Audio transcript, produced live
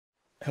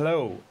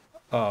Hello.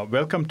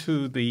 Welcome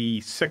to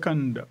the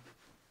second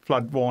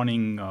flood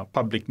warning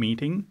public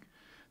meeting.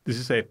 This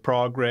is a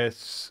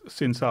progress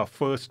since our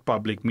first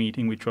public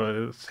meeting, which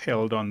was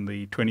held on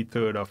the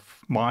 23rd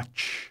of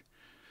March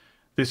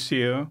this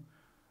year.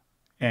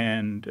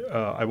 And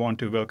I want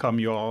to welcome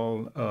you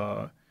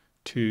all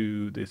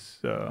to this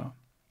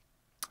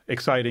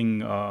exciting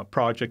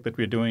project that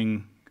we're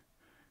doing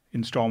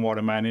in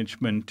stormwater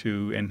management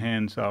to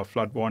enhance our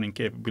flood warning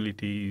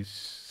capabilities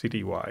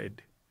citywide.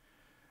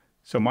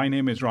 So my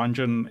name is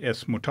Ranjan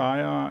S.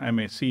 Mutaya. I'm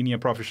a senior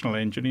professional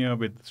engineer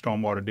with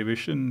Stormwater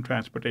Division,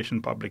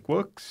 Transportation Public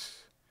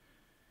Works.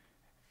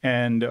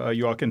 And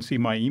you all can see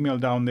my email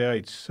down there.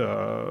 It's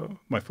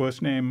my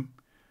first name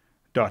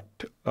dot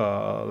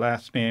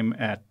last name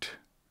at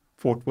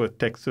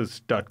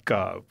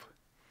fortworthtexas.gov.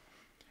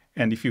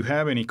 And if you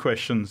have any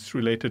questions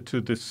related to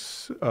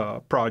this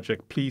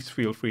project, please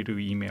feel free to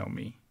email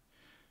me.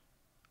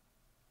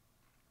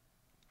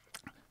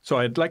 So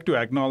I'd like to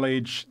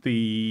acknowledge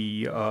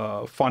the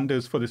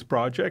funders for this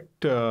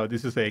project.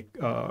 This is a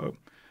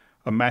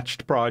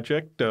matched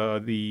project.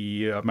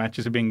 The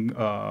matches are being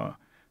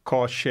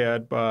cost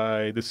shared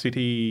by the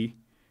city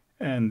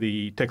and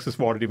the Texas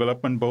Water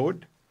Development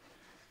Board.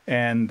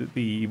 And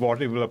the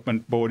Water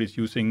Development Board is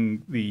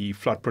using the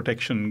flood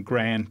protection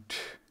grant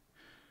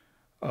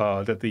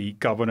that the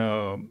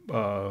governor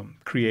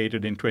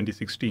created in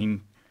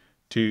 2016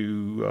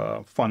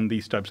 to fund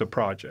these types of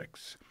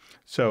projects.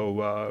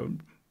 So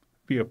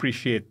we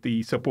appreciate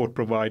the support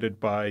provided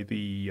by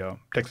the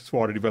Texas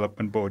Water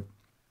Development Board.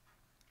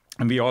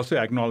 And we also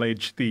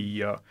acknowledge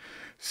the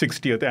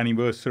 60th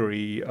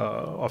anniversary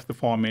of the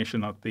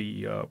formation of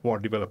the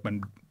Water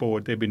Development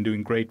Board. They've been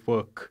doing great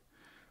work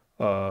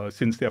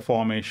since their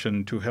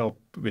formation to help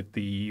with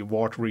the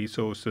water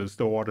resources,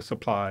 the water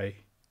supply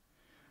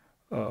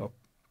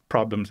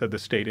problems that the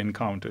state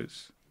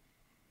encounters.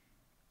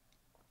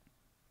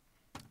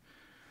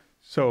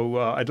 So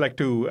I'd like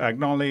to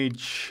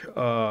acknowledge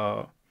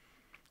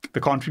the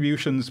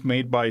contributions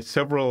made by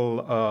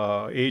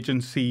several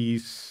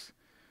agencies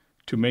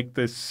to make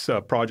this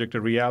project a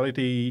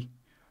reality.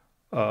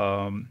 There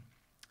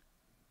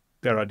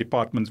are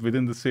departments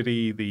within the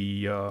city,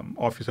 the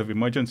Office of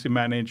Emergency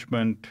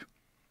Management,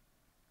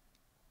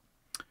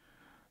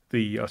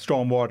 the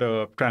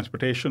Stormwater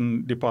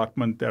Transportation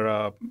Department. There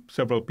are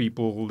several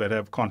people that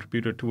have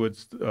contributed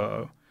towards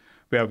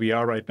where we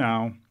are right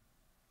now.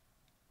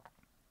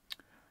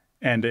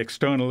 And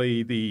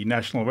externally, the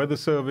National Weather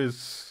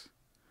Service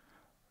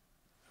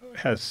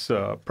has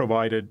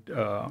provided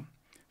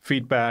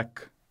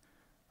feedback,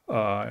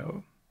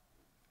 and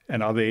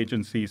other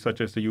agencies such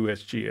as the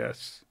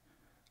USGS.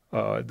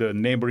 The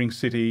neighboring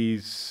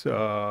cities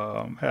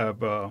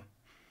have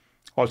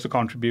also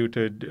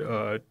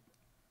contributed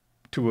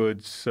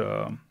towards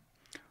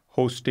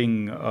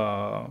hosting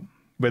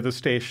weather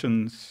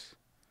stations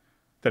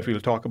that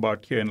we'll talk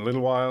about here in a little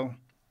while.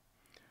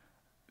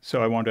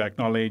 So I want to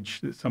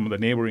acknowledge some of the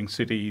neighboring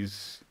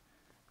cities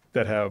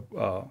that have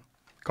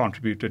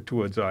contributed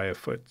towards our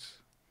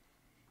efforts.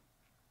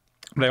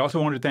 But I also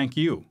want to thank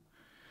you.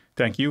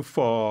 Thank you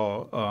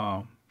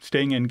for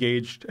staying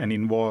engaged and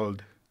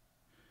involved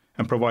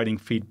and providing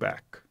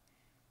feedback.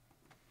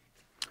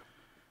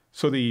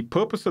 So the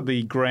purpose of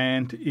the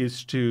grant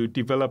is to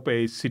develop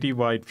a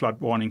citywide flood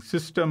warning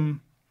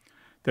system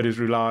that is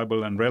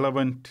reliable and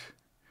relevant.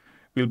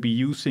 We'll be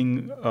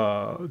using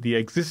the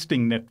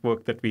existing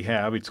network that we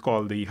have. It's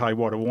called the High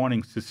Water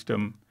Warning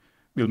System.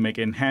 We'll make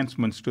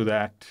enhancements to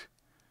that.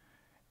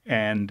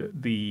 And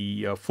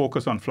the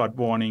focus on flood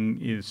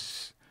warning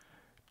is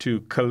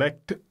to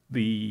collect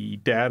the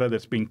data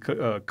that's being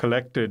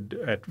collected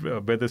at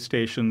weather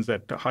stations,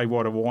 at high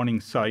water warning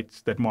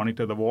sites that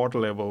monitor the water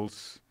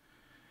levels,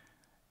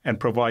 and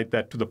provide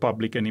that to the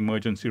public and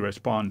emergency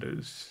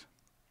responders.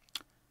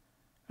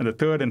 And the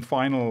third and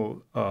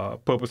final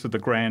purpose of the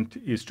grant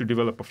is to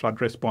develop a flood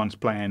response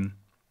plan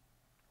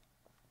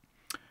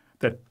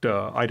that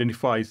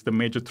identifies the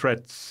major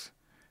threats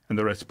and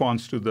the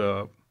response to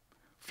the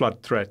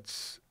flood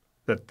threats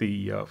that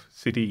the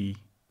city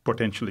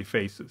potentially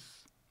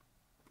faces.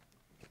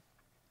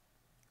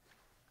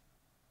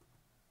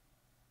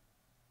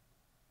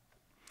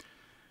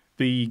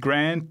 The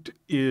grant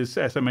is,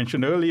 as I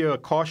mentioned earlier, a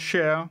cost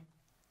share.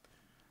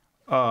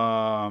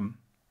 And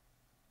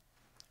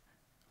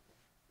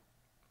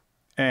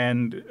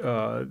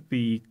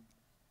the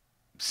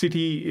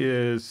city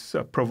is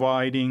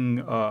providing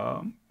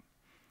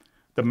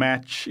the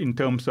match in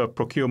terms of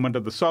procurement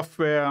of the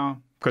software,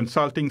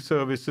 consulting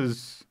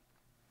services,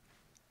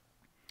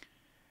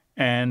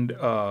 and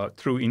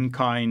through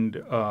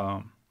in-kind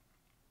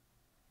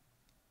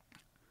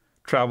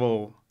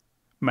travel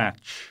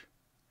match,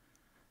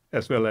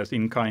 as well as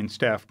in-kind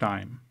staff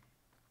time.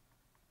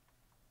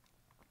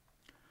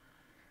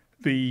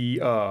 The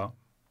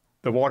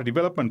Water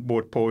Development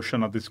Board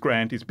portion of this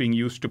grant is being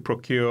used to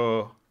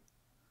procure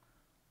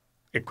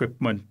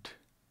equipment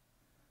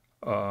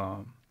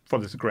for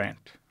this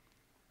grant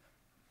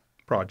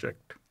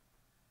project.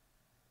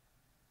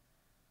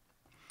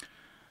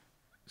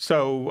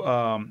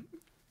 So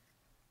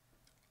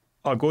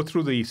I'll go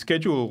through the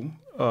schedule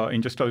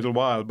in just a little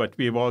while, but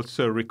we've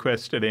also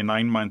requested a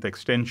 9-month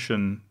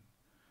extension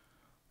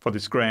for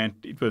this grant.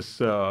 It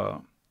was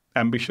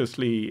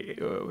ambitiously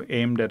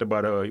aimed at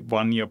about a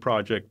 1-year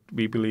project.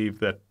 We believe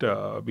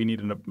that we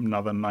need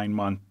another 9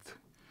 months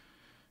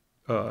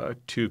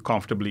to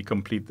comfortably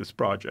complete this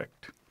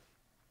project.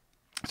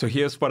 So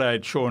here's what I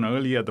had shown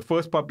earlier. The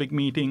first public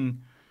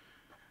meeting,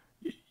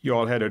 you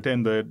all had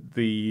attended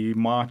the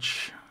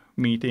March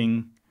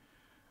meeting.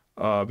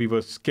 We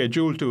were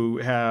scheduled to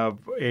have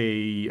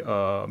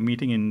a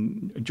meeting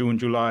in June,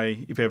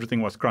 July, if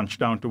everything was crunched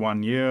down to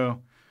 1 year.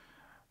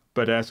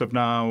 But as of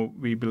now,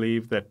 we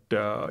believe that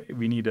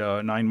we need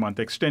a 9-month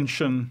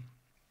extension.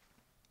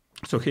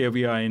 So here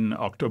we are in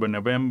October,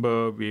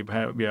 November. We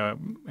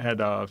had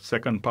our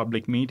second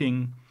public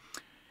meeting.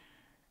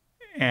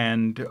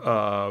 And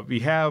we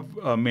have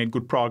made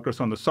good progress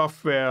on the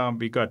software.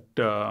 We got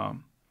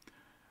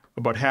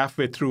about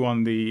halfway through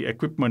on the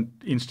equipment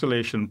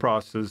installation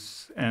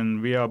process,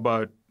 and we are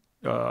about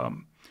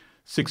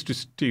 60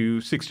 to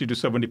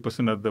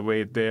 70% of the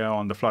way there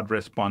on the flood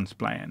response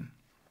plan.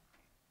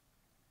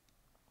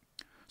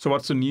 So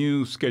what's the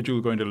new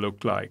schedule going to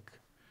look like?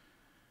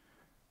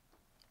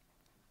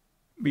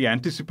 We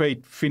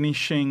anticipate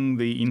finishing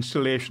the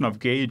installation of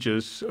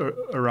gauges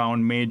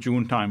around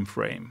May-June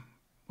timeframe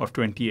of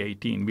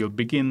 2018. We'll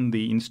begin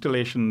the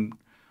installation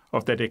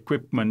of that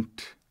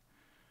equipment,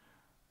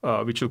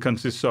 which will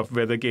consist of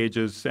weather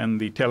gauges and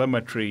the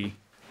telemetry,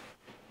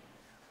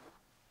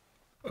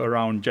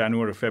 around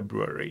January,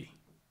 February.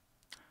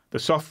 The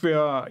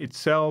software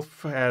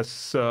itself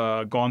has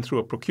gone through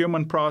a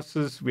procurement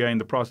process. We are in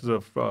the process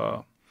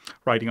of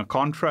writing a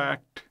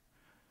contract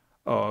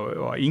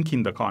or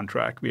inking the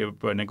contract. We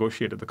have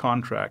negotiated the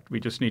contract. We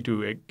just need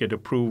to get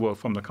approval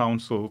from the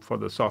council for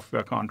the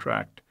software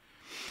contract.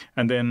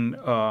 And then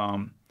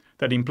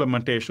that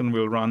implementation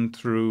will run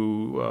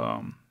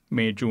through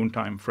May-June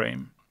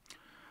timeframe.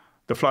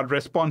 The flood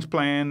response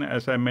plan,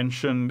 as I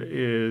mentioned,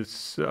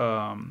 is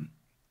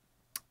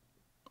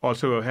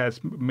also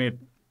has made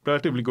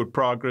relatively good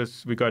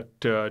progress. We got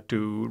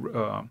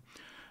to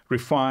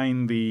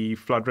refine the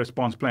flood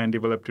response plan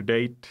developed to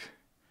date,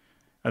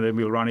 and then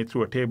we'll run it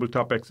through a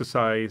tabletop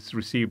exercise,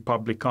 receive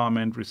public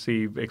comment,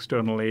 receive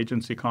external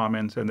agency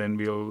comments, and then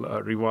we'll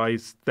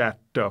revise that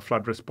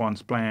flood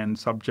response plan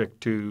subject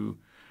to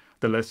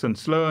the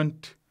lessons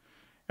learned,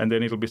 and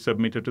then it'll be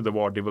submitted to the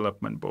Ward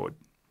Development Board.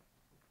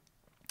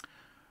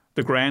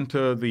 The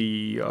grantor,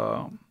 the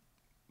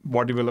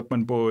Ward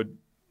Development Board,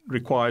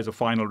 requires a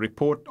final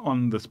report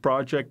on this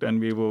project, and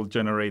we will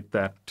generate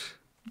that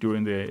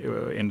during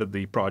the end of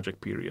the project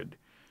period.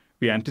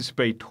 We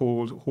anticipate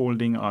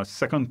holding our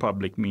second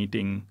public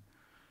meeting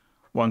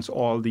once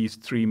all these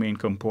 3 main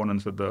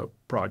components of the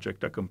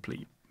project are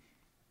complete.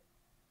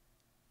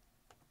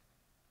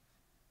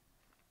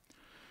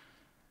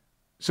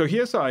 So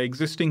here's our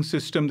existing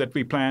system that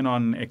we plan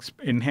on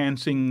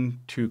enhancing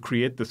to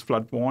create this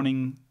flood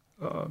warning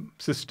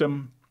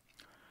system.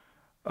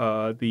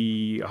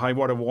 The high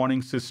water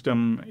warning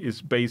system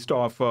is based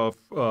off of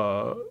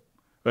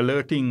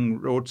alerting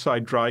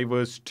roadside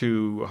drivers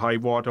to high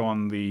water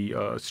on the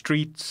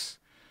streets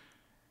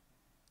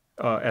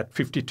at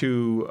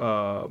 52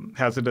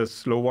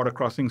 hazardous low water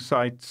crossing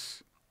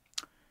sites.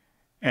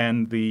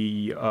 And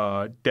the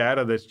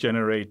data that's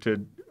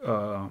generated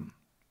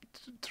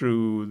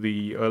through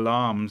the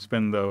alarms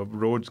when the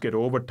roads get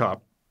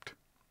overtopped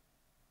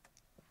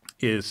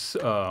is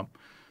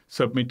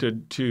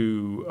submitted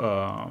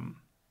to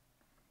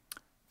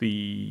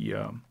the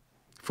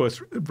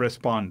first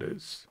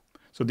responders.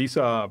 So these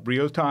are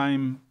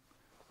real-time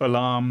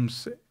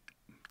alarms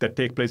that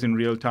take place in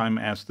real time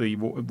as the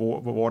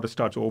water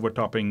starts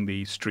overtopping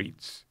the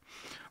streets.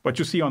 What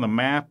you see on the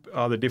map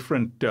are the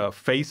different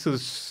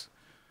phases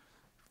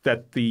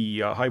that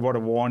the high water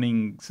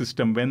warning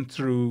system went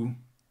through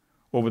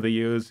over the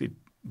years. It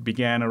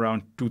began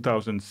around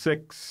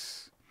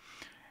 2006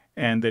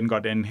 and then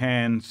got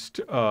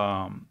enhanced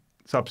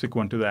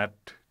subsequent to that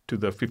to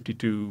the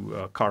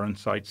 52 current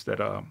sites that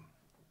are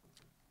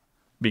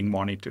being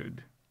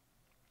monitored.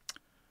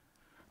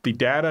 The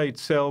data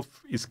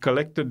itself is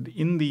collected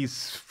in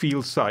these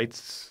field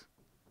sites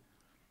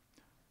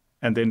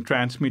and then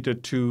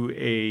transmitted to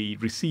a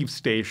receive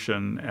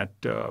station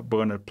at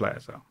Bernard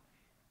Plaza.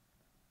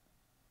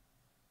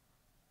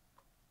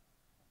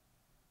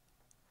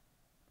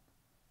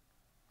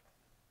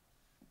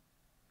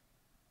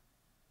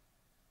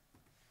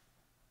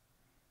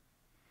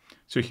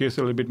 So here's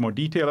a little bit more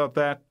detail of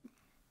that.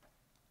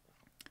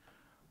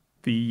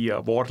 The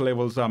water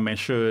levels are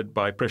measured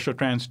by pressure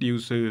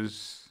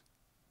transducers.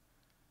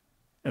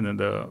 And then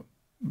the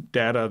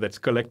data that's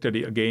collected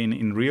again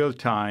in real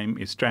time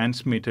is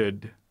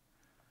transmitted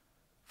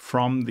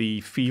from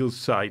the field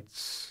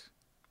sites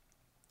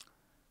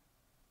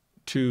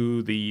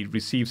to the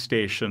receive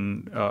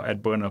station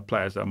at Bernard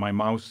Plaza. My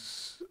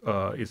mouse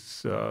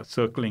is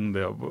circling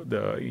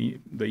the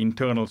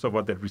internals of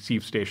what that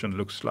receive station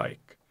looks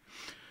like.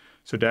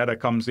 So data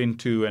comes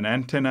into an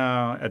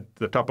antenna at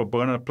the top of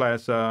Bernard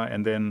Plaza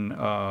and then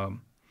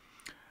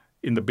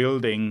in the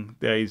building,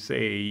 there is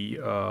a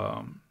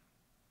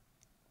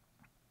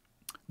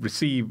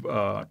receive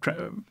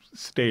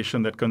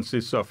station that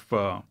consists of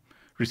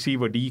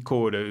receiver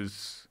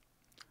decoders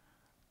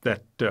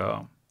that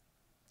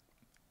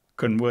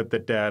convert the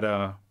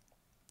data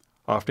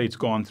after it's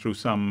gone through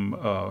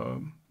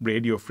some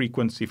radio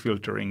frequency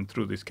filtering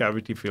through these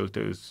cavity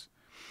filters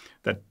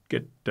that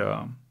get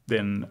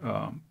then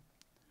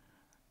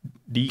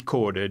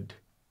decoded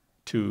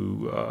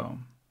to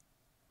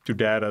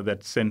data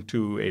that's sent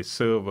to a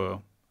server,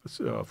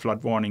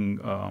 flood warning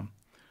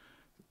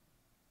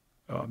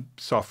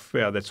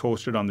software that's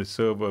hosted on the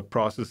server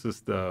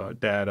processes the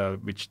data,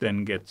 which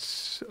then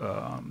gets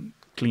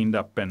cleaned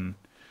up and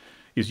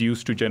is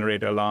used to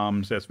generate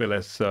alarms as well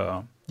as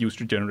used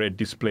to generate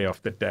display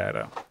of the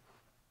data.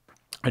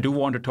 I do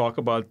want to talk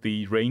about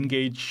the rain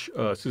gauge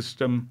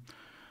system.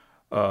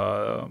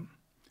 At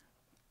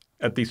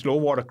these low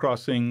water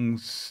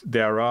crossings,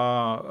 there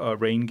are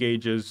rain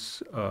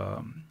gauges.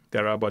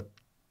 There are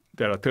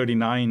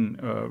 39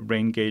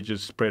 rain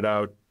gauges spread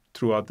out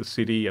throughout the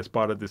city as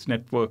part of this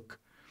network.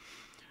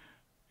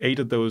 8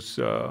 of those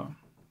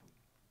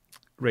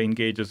rain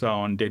gauges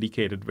are on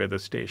dedicated weather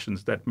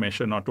stations that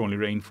measure not only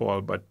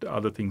rainfall, but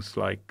other things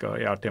like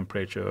air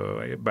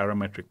temperature,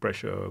 barometric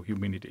pressure,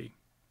 humidity.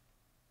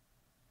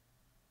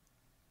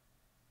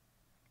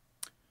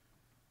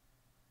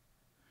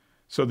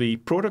 So the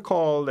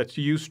protocol that's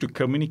used to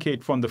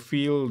communicate from the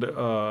field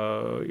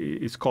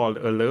is called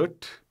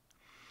ALERT.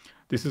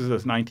 This is a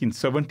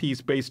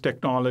 1970s-based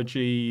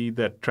technology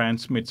that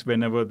transmits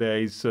whenever there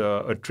is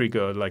a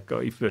trigger, like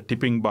if the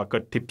tipping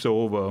bucket tips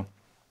over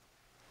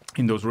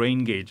in those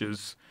rain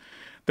gauges,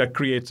 that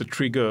creates a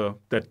trigger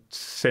that's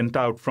sent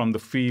out from the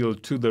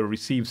field to the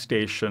receive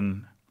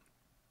station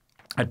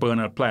at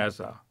Bernal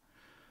Plaza.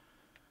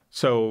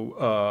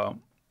 So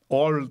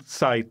all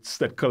sites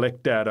that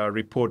collect data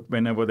report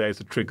whenever there is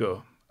a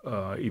trigger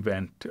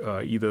event.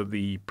 Either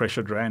the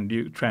pressure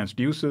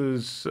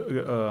transducers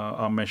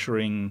are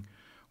measuring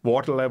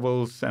water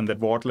levels, and that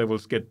water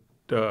levels get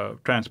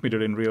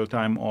transmitted in real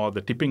time, or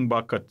the tipping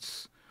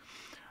buckets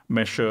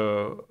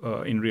measure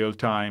in real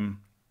time,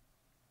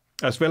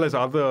 as well as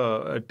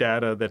other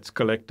data that's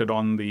collected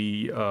on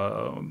the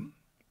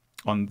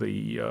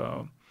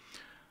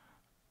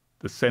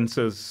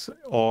sensors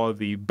or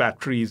the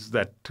batteries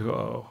that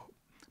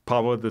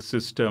power the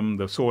system,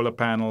 the solar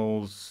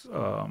panels.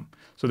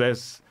 So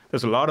there's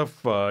a lot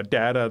of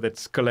data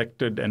that's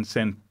collected and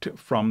sent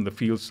from the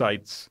field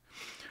sites.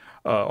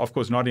 Of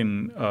course, not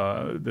in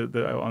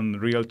on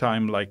real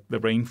time like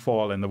the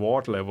rainfall and the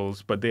water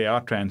levels, but they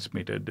are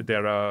transmitted.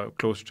 There are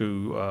close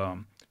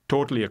to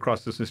totally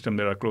across the system,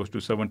 there are close to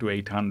 700 to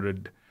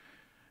 800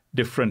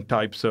 different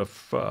types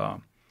of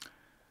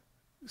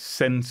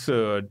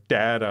sensor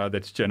data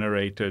that's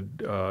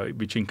generated,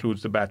 which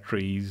includes the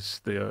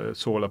batteries, the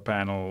solar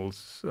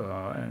panels,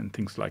 and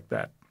things like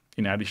that,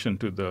 in addition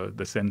to the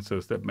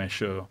sensors that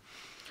measure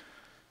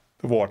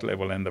the water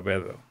level and the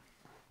weather.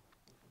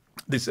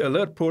 This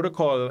ALERT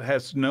protocol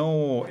has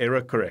no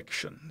error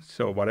correction.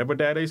 So whatever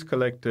data is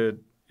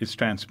collected is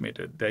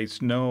transmitted. There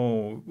is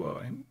no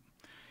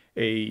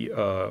a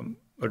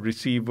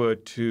receiver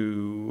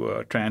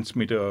to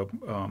transmit a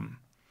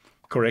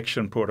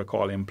correction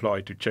protocol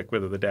employed to check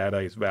whether the data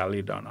is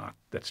valid or not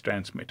that's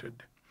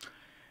transmitted.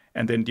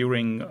 And then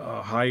during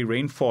high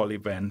rainfall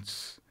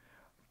events,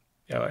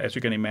 as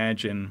you can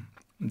imagine,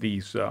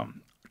 these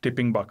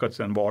tipping buckets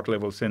and water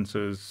level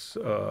sensors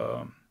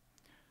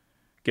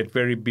get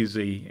very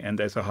busy, and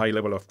there's a high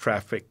level of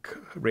traffic,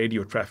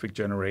 radio traffic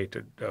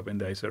generated when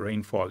there's a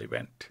rainfall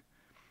event.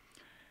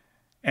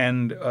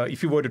 And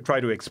if you were to try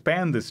to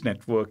expand this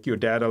network, your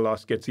data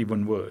loss gets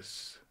even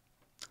worse.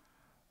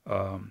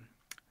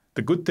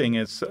 The good thing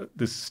is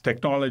this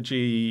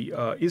technology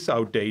is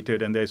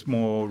outdated, and there's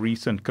more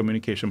recent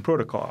communication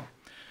protocol.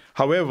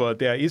 However,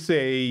 there is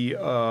it's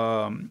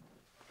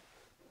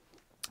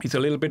a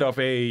little bit of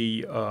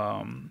a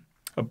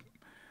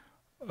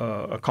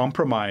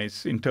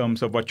compromise in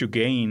terms of what you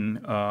gain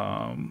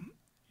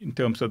in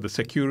terms of the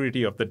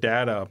security of the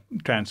data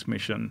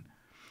transmission.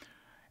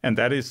 And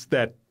that is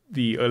that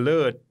the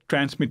ALERT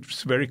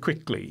transmits very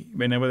quickly.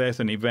 Whenever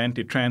there's an event,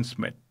 it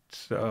transmits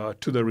to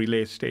the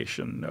relay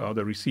station or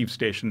the receive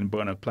station in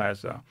Bernal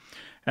Plaza.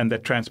 And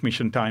that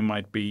transmission time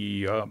might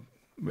be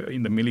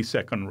in the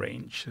millisecond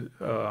range.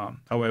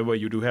 However,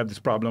 you do have this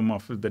problem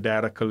of the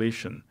data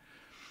collision.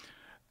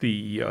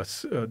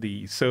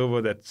 The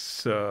server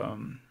that's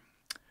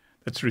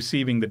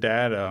receiving the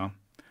data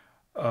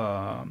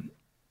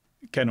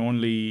can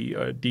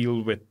only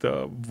deal with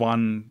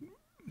one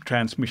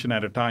transmission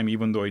at a time,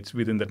 even though it's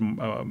within that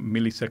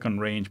millisecond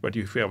range. But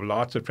if you have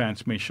lots of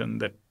transmission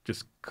that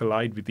just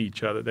collide with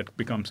each other, that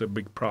becomes a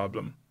big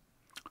problem.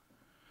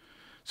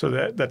 So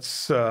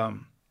that's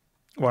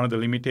one of the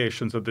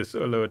limitations of this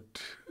ALERT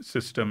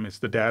system is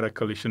the data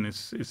collision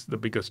is the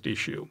biggest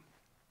issue.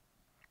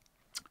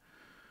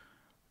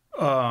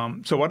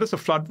 So what does a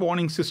flood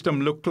warning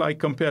system look like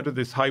compared to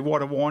this high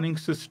water warning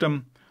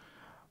system?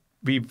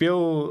 We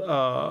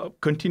will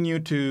continue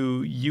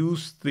to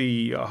use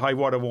the high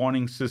water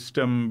warning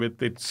system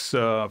with its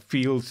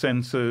field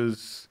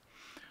sensors,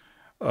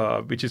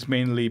 which is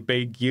mainly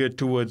geared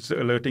towards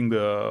alerting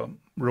the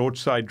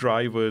roadside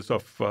drivers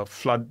of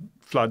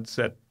floods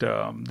at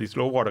these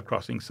low water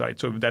crossing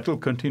sites. So that will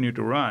continue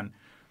to run.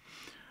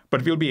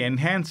 But we'll be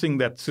enhancing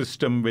that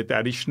system with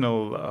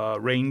additional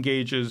rain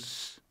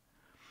gauges.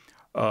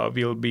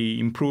 We'll be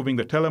improving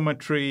the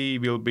telemetry.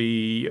 We'll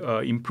be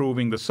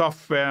improving the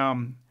software.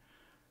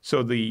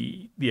 So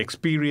the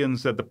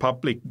experience that the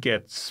public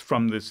gets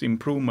from these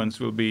improvements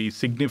will be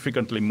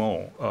significantly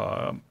more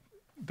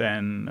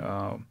than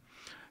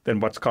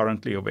what's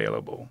currently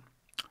available.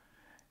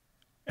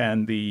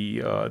 And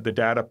the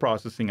data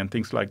processing and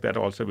things like that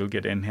also will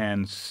get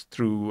enhanced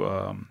through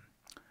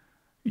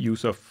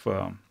use of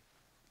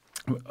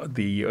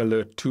the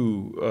Alert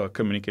 2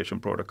 communication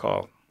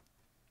protocol.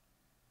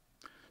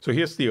 So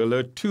here's the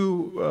Alert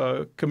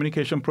 2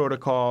 communication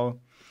protocol.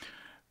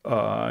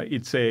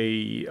 It's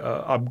a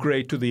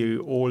upgrade to the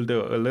older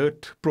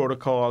Alert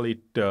protocol.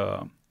 It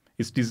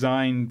is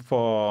designed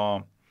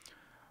for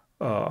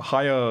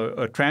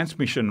higher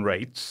transmission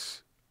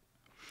rates,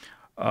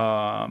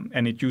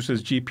 and it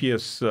uses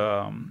GPS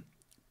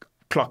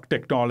clock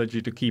technology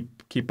to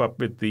keep up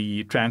with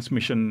the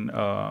transmission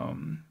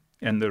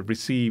and the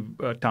receive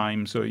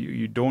time, so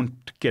you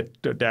don't get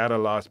data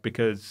loss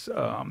because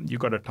you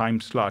got a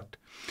time slot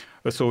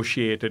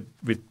associated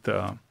with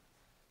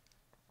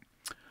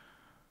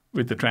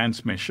the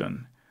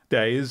transmission.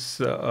 There is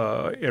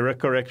error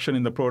correction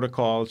in the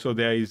protocol, so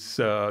there is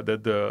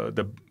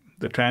the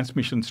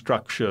transmission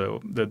structure,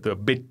 the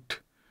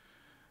bit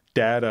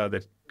data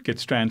that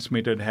gets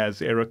transmitted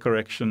has error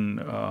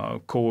correction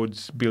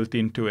codes built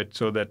into it,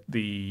 so that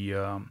the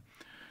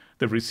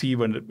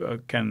receiver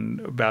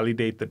can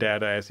validate the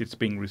data as it's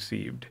being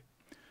received.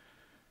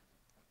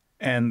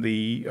 And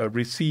the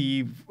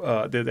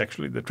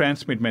the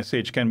transmit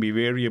message can be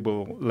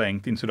variable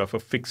length instead of a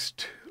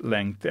fixed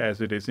length as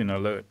it is in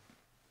Alert.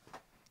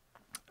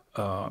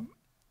 Now,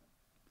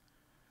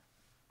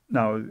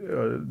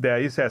 there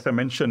is, as I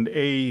mentioned,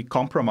 a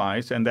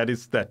compromise, and that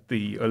is that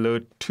the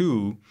Alert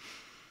 2,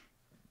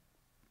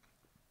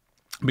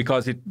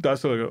 because it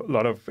does a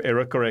lot of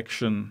error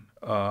correction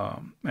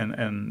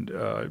and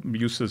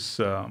uses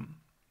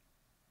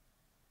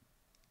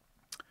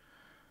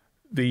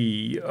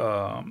the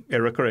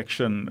error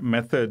correction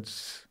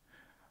methods,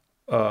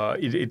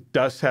 it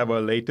does have a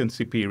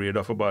latency period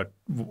of about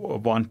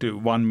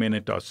 1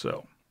 minute or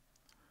so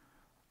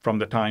from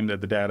the time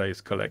that the data is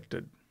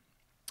collected.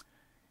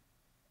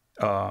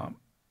 And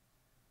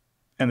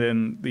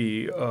then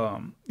the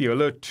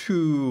Alert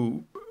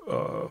 2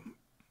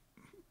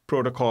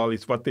 protocol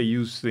is what they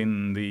use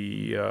in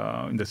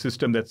the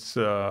system that's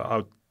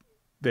out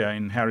there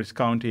in Harris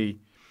County.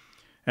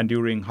 And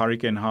during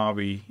Hurricane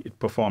Harvey, it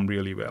performed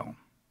really well.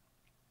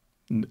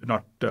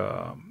 Not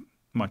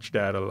much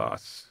data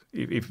loss.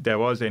 If there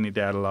was any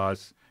data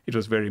loss, it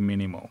was very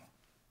minimal.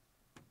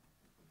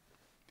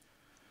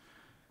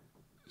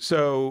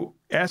 So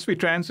as we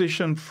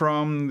transition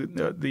from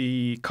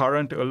the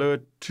current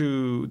Alert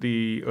to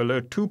the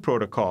Alert 2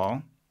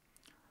 protocol,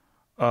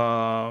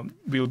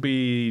 we'll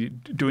be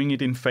doing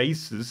it in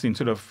phases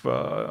instead of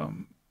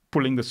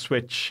pulling the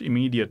switch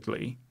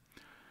immediately.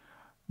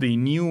 The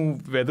new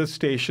weather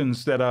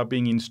stations that are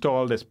being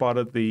installed as part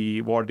of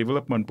the Water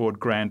Development Board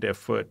grant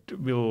effort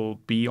will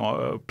be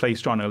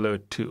placed on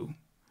Alert 2.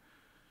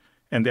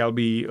 And there'll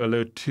be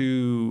Alert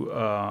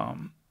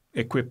 2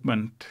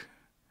 equipment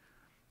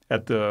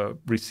at the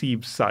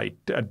receive site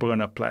at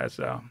Burner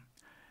Plaza,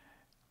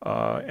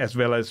 as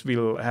well as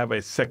we'll have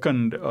a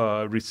second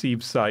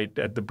receive site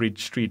at the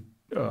Bridge Street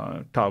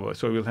Tower.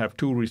 So we'll have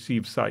 2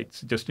 receive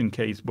sites just in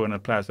case Burner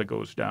Plaza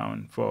goes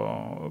down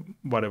for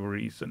whatever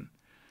reason.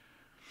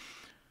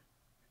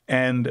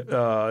 And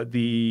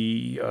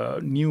the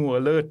new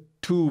Alert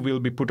 2 will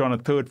be put on a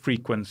 3rd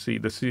frequency.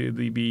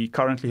 We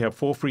currently have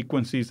 4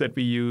 frequencies that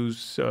we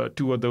use.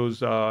 2 of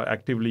those are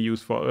actively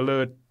used for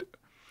Alert.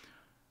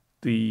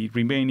 The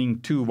remaining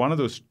 2, one of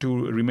those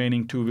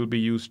remaining 2 will be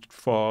used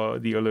for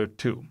the Alert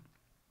 2.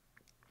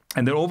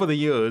 And then over the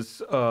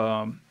years,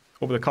 over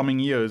the coming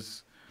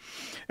years,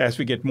 as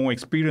we get more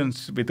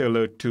experience with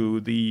Alert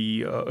 2,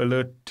 the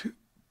Alert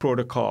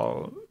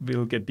protocol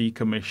will get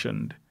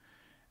decommissioned.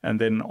 And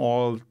then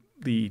all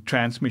the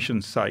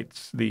transmission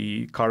sites,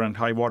 the current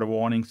high water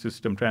warning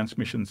system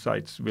transmission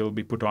sites, will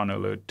be put on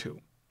Alert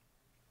 2.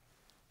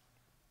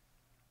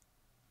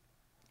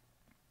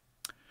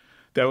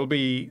 There will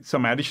be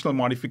some additional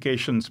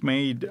modifications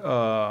made.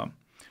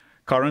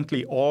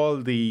 Currently, all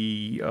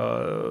the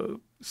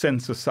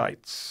sensor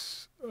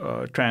sites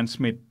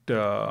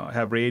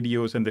have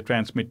radios, and they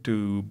transmit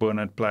to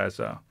Burnett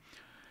Plaza.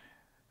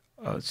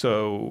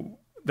 So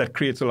that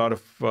creates a lot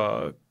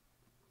of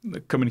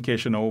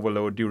communication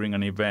overload during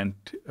an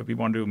event. We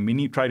want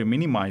to try to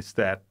minimize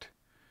that.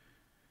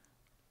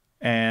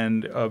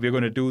 And we're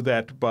going to do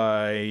that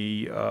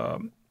by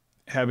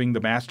having the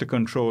master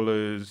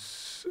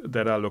controllers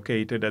that are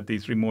located at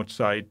these remote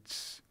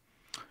sites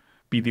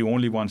be the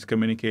only ones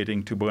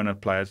communicating to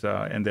Burnett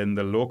Plaza, and then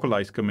the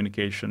localized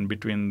communication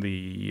between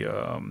the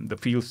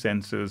field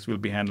sensors will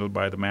be handled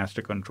by the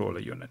master controller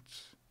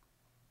units.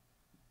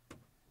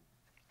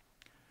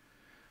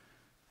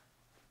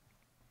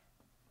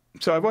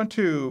 So I want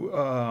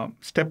to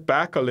step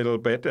back a little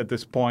bit at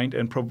this point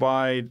and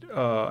provide,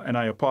 and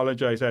I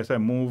apologize as I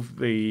move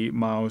the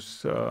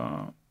mouse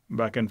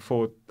back and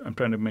forth. I'm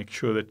trying to make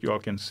sure that you all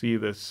can see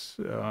this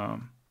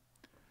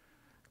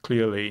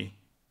clearly.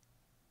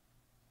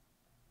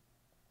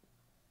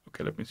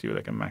 Okay, let me see if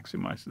I can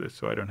maximize this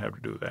so I don't have to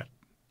do that.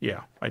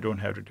 Yeah, I don't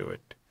have to do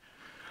it.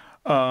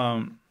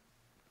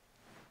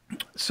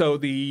 So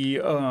the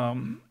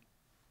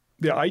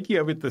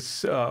idea with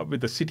this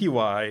with the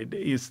citywide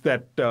is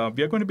that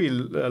we are going to be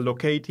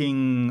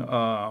locating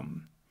a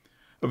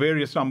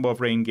various number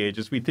of rain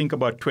gauges. We think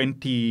about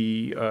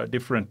 20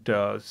 different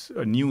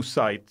new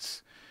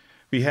sites.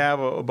 We have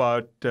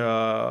about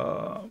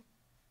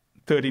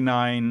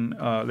 39,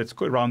 let's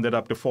round that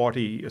up to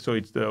 40. So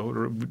it's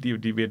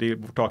we're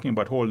talking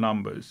about whole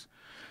numbers.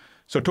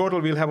 So total,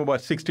 we'll have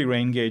about 60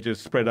 rain gauges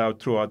spread out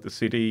throughout the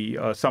city.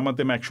 Some of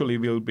them actually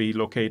will be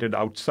located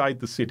outside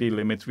the city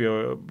limits. We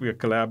are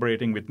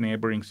collaborating with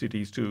neighboring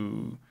cities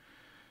for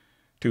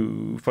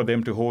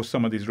them to host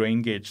some of these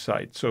rain gauge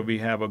sites. So we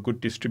have a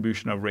good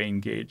distribution of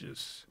rain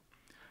gauges.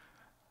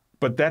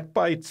 But that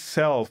by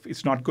itself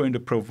is not going to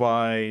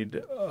provide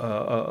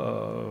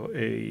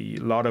a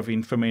lot of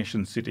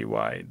information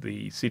citywide.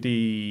 The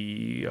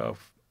city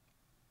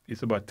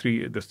is about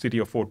the city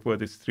of Fort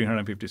Worth is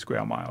 350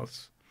 square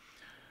miles.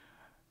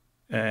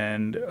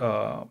 And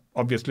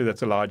obviously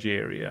that's a large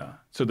area.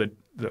 So the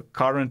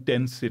current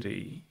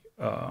density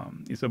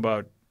is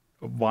about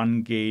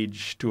 1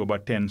 gauge to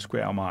about 10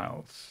 square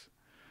miles,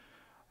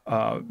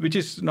 which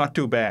is not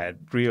too bad,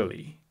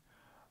 really.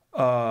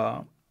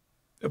 But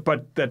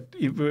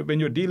when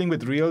you're dealing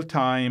with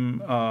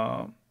real-time,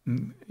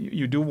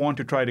 you do want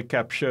to try to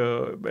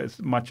capture as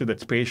much of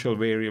that spatial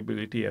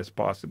variability as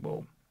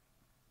possible.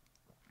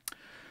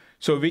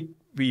 So we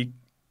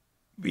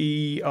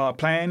are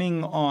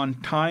planning on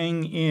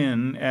tying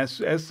in as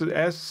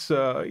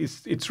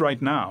it's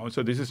right now.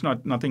 So this is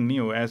nothing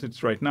new. As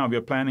it's right now, we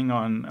are planning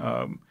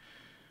on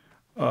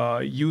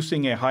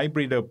using a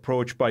hybrid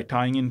approach by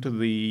tying into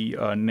the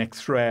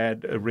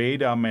NEXRAD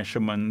radar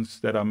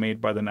measurements that are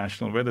made by the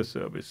National Weather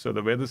Service. So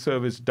the Weather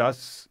Service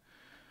does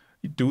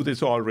do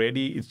this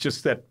already. It's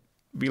just that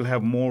we'll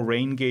have more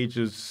rain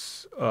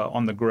gauges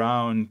on the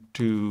ground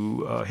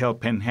to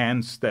help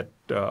enhance that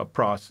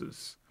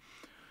process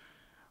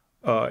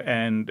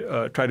and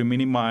try to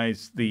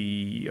minimize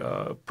the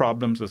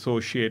problems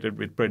associated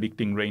with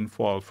predicting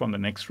rainfall from the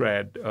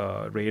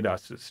NEXRAD radar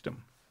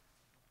system.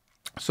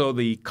 So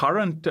the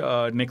current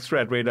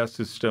NEXRAD radar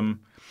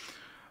system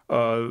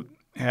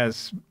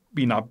has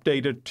been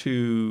updated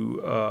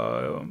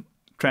to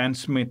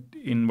transmit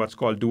in what's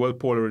called dual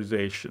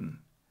polarization.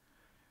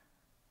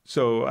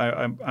 So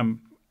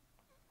I'm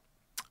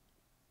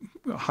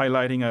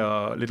highlighting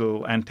a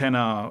little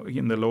antenna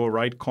in the lower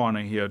right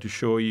corner here to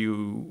show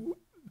you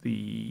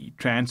the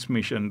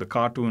transmission, the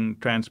cartoon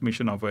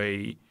transmission of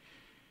a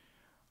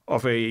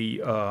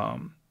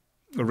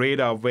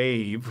radar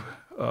wave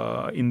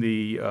in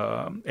the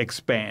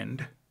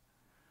X-band.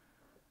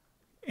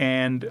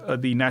 And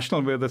the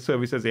National Weather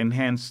Service has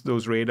enhanced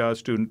those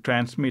radars to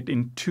transmit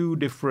in 2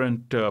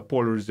 different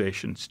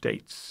polarization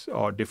states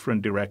or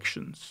different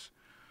directions.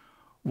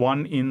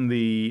 One in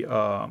the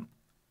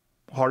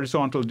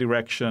horizontal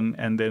direction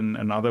and then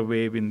another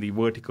wave in the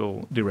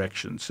vertical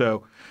direction.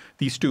 So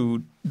these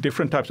 2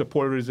 different types of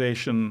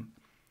polarization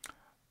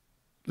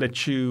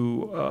let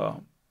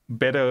you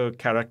better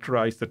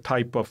characterize the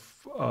type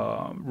of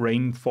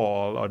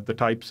rainfall or the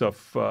types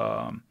of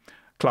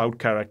cloud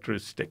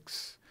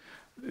characteristics.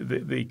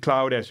 The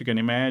cloud, as you can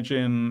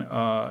imagine,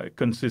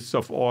 consists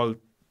of all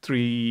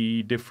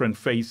 3 different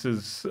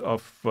phases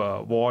of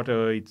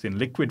water. It's in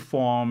liquid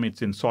form,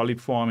 it's in solid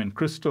form, in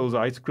crystals,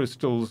 ice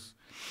crystals,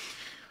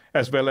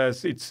 as well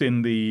as it's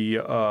in the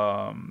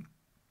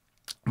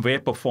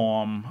vapor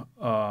form,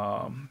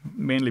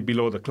 mainly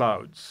below the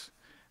clouds.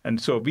 And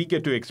so we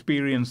get to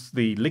experience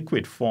the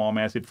liquid form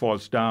as it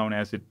falls down,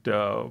 as it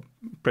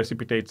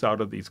precipitates out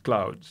of these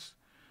clouds.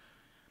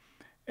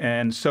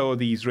 And so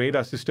these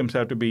radar systems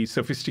have to be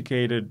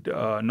sophisticated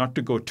not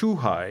to go too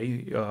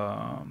high,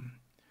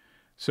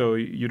 so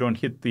you don't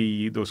hit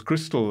those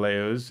crystal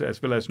layers,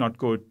 as well as not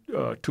go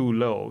too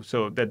low.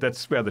 So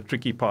that's where the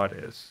tricky part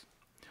is.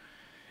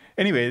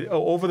 Anyway,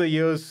 over the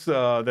years,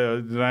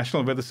 the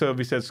National Weather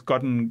Service has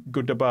gotten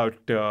good about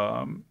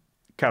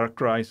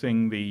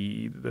characterizing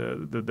the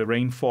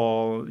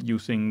rainfall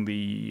using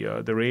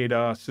the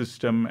radar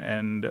system,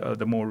 and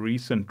the more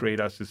recent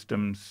radar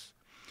systems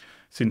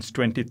since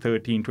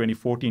 2013,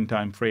 2014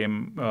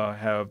 timeframe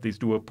have these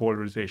dual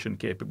polarization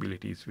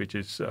capabilities, which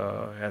has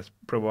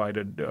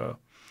provided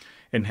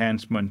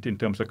enhancement in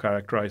terms of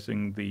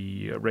characterizing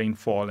the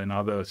rainfall and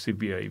other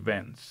severe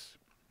events.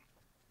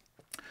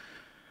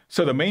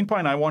 So the main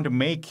point I want to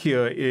make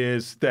here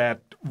is that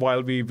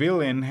while we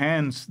will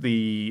enhance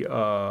the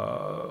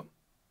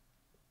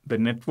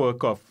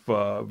network of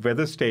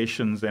weather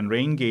stations and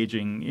rain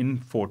gauging in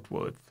Fort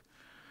Worth,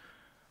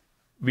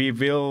 we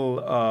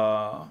will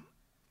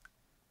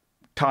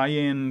tie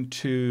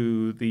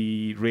into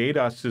the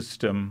radar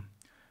system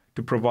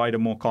to provide a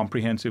more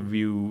comprehensive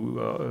view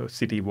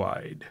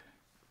citywide.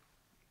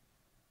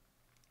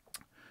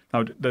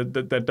 Now,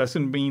 that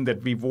doesn't mean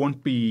that we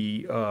won't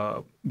be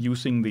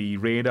using the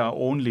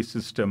radar-only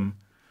system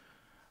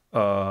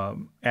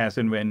as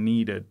and when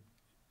needed.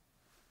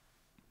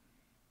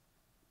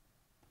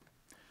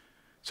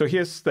 So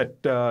here's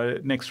that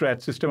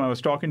NexRad system I was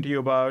talking to you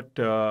about.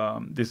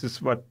 This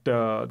is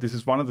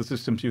one of the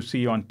systems you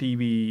see on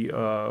TV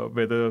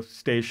weather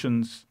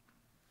stations.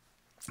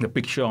 The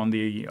picture on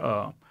the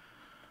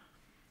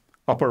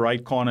upper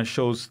right corner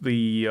shows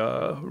the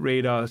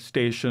radar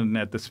station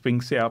at the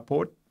Sphinx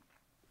Airport.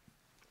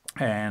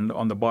 And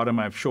on the bottom,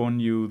 I've shown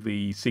you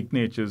the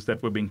signatures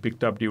that were being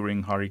picked up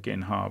during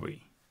Hurricane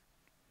Harvey.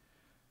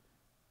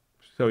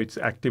 So it's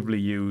actively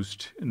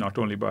used not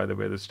only by the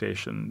weather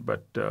station,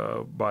 but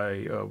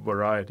by a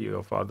variety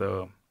of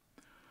other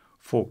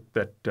folk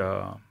that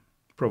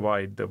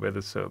provide the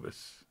weather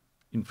service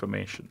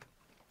information.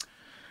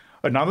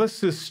 Another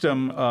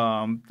system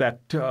that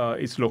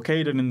is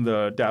located in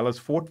the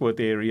Dallas-Fort Worth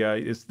area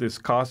is this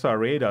CASA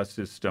radar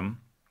system.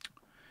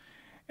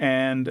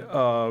 And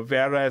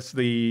whereas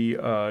the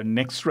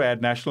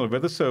NexRad National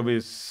Weather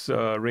Service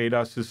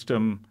radar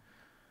system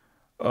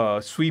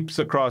sweeps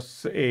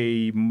across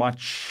a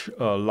much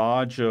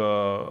larger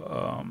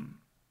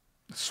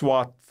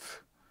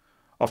swath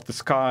of the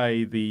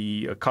sky,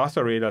 the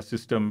CASA radar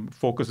system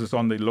focuses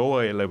on the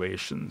lower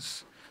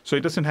elevations. So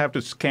it doesn't have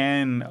to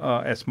scan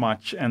as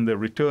much, and the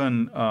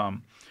return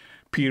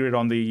period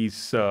on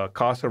these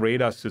CASA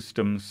radar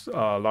systems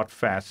are a lot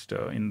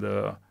faster in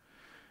the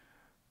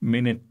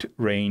minute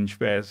range,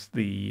 whereas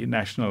the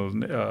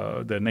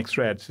the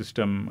NexRad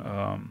system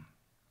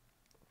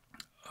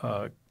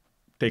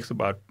takes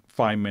about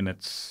 5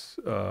 minutes,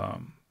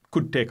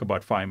 could take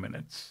about 5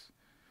 minutes.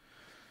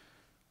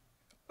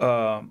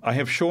 I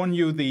have shown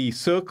you the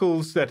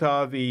circles that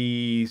are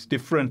the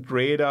different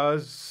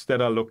radars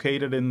that are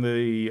located in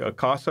the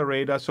CASA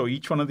radar. So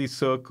each one of these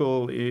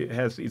circles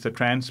is a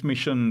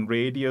transmission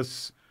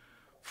radius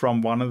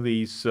from one of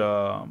these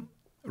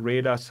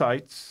radar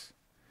sites.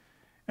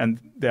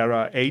 And there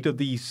are 8 of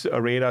these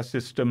radar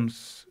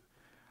systems,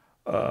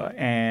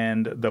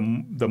 and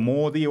the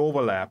more the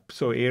overlap,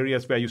 so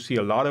areas where you see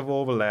a lot of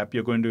overlap,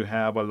 you're going to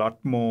have a lot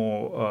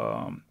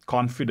more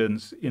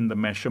confidence in the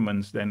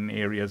measurements than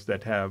areas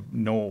that have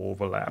no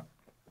overlap.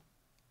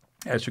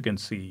 As you can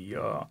see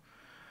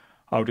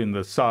out in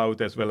the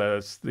south, as well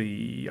as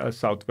the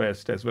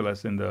southwest, as well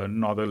as in the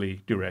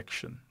northerly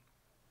direction.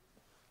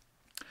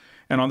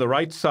 And on the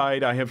right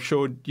side, I have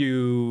showed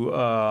you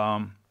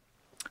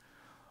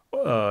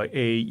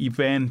a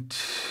event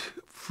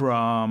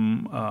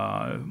from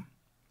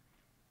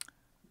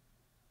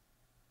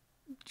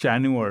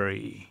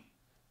January,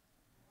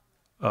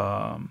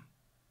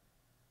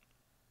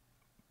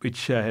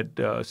 which had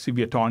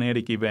severe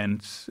tornadic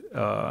events,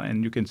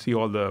 and you can see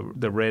all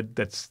the red,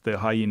 that's the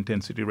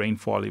high-intensity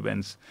rainfall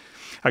events.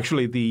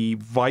 Actually, the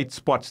white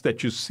spots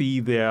that you see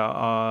there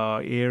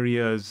are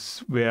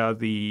areas where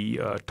the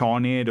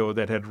tornado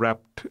that had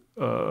wrapped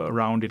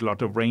around it a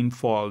lot of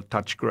rainfall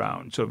touched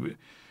ground.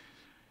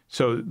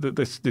 So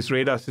this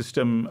radar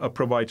system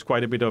provides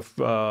quite a bit of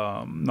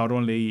not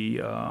only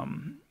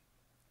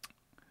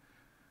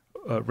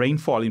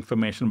rainfall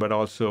information, but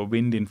also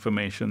wind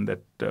information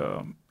that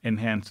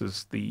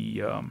enhances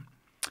the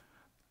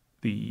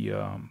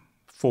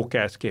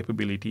forecast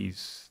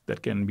capabilities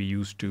that can be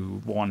used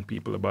to warn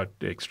people about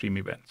extreme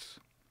events.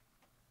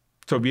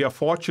 So we are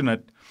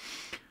fortunate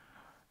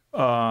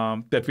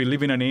that we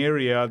live in an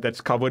area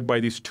that's covered by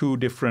these 2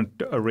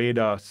 different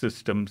radar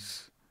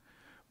systems.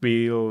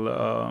 We'll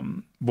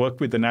work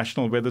with the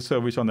National Weather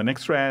Service on the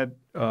NexRad,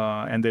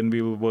 and then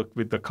we will work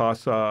with the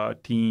CASA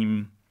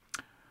team.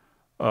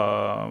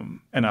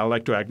 And I'd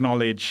like to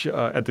acknowledge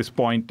at this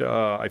point,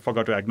 I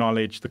forgot to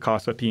acknowledge the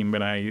CASA team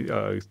when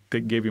I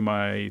gave you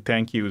my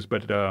thank yous,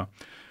 but the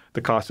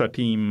CASA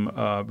team,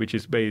 which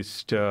is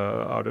based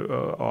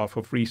off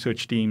of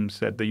research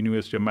teams at the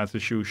University of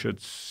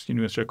Massachusetts,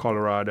 University of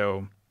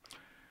Colorado,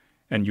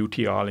 and UT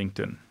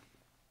Arlington.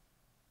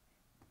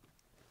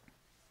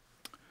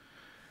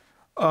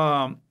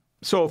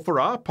 So for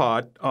our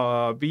part,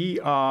 we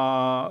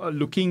are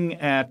looking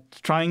at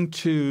trying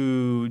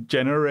to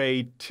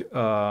generate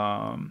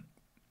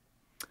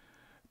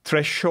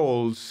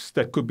thresholds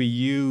that could be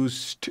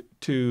used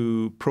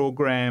to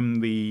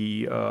program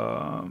the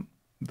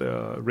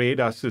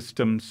radar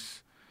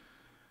systems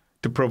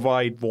to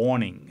provide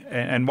warning.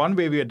 And one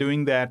way we are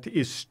doing that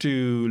is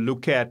to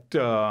look at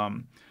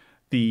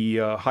the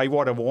high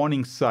water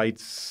warning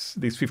sites,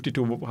 these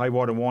 52 high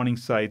water warning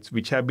sites,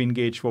 which have been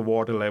gauged for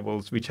water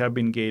levels, which have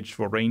been gauged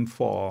for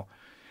rainfall,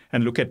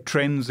 and look at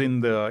trends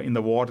in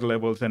the water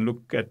levels and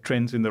look at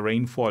trends in the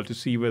rainfall to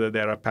see whether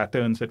there are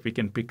patterns that we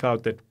can pick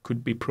out that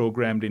could be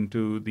programmed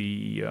into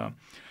the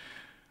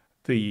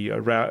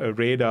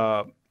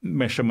radar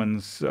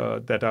measurements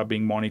that are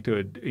being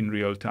monitored in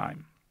real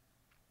time.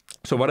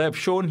 So what I've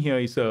shown here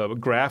is a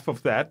graph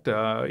of that,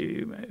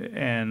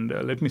 and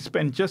let me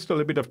spend just a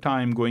little bit of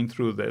time going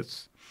through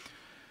this.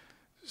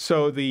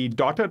 So the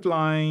dotted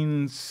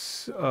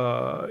lines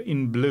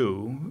in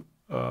blue,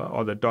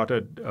 or the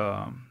dotted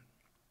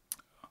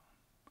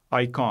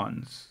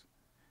icons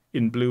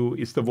in blue,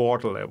 is the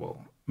water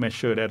level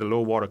measured at a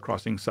low water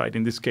crossing site.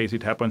 In this case,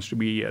 it happens to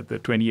be at the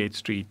 28th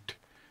Street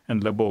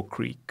and LeBeau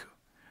Creek,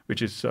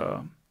 which is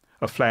a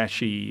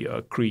flashy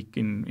creek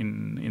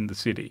in the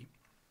city.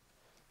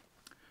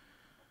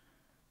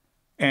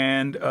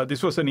 And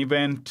this was an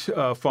event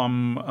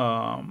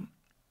from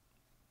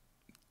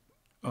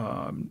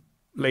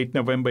late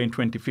November in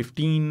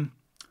 2015.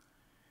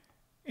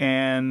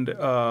 And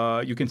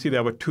you can see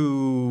there were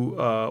two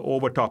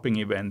overtopping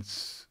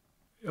events.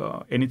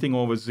 Anything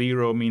over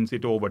 0 means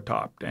it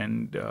overtopped.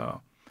 And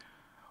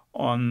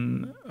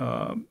on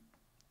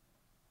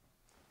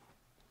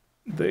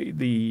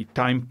the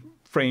time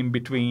frame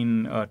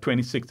between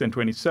 26th and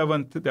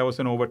 27th, there was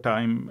an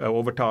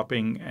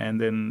overtopping, and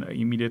then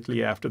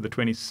immediately after the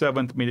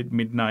 27th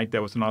midnight,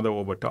 there was another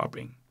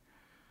overtopping.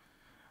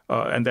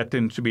 And that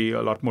tends to be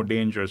a lot more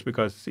dangerous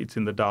because it's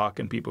in the dark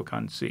and people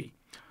can't see.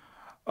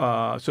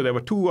 So there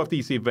were two of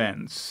these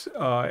events.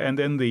 And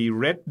then the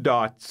red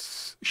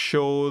dots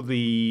show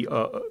the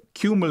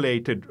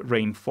accumulated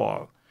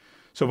rainfall.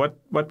 So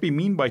what we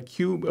mean by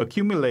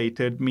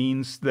accumulated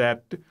means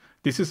that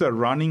this is a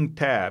running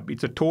tab.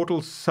 It's a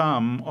total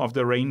sum of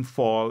the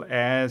rainfall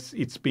as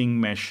it's being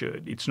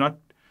measured. It's not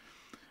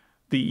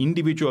the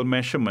individual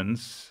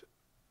measurements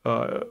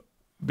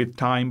with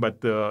time,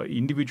 but the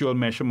individual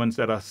measurements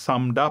that are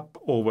summed up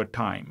over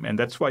time. And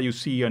that's why you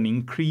see an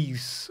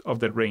increase of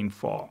the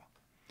rainfall.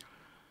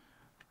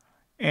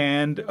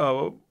 And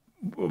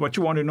what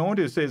you want to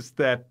notice is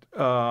that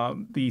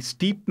the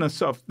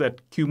steepness of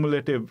that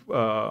cumulative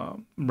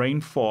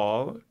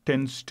rainfall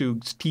tends to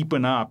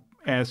steepen up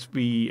as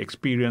we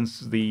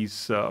experience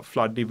these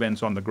flood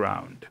events on the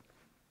ground.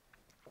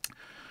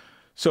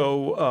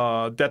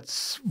 So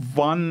that's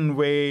one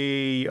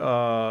way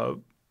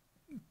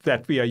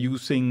that we are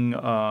using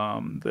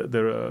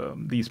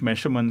these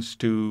measurements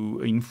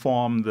to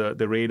inform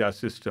the radar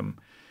system.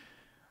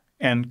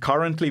 And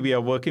currently, we are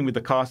working with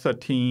the CASA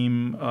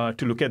team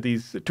to look at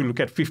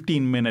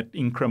 15-minute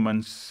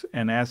increments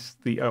and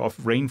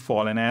of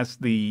rainfall, and as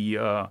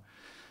the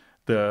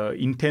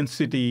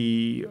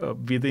intensity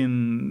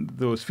within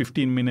those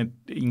 15-minute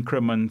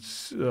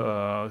increments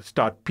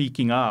start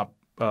peaking up,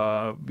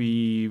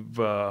 we've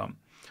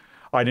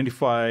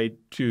identified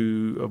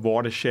two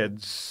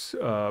watersheds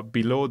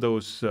below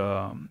those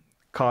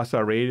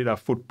CASA radar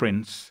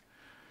footprints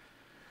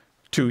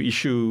to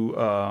issue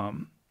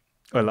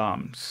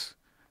alarms.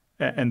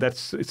 And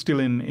that's still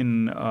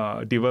in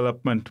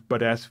development,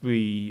 but as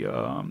we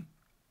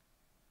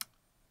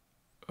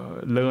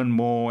learn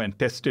more and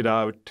test it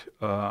out,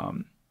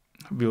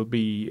 we'll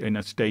be in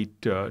a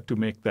state to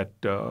make that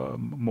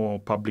more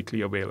publicly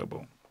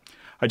available.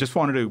 I just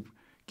wanted to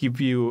give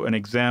you an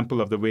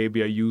example of the way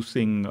we are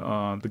using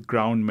the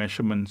ground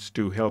measurements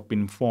to help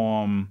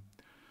inform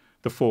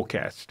the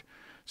forecast.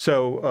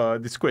 So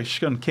this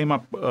question came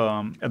up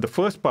at the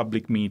first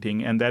public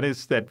meeting, and that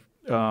is that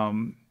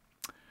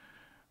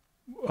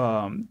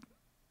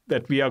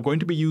that we are going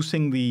to be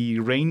using the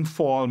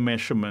rainfall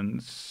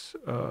measurements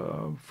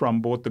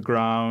from both the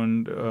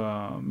ground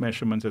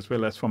measurements as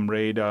well as from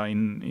radar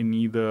in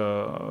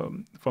either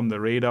from the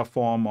radar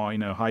form or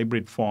in a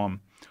hybrid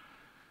form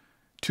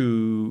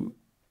to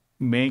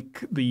make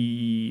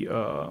the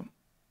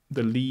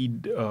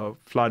lead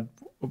flood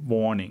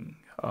warning.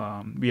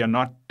 We are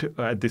not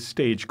at this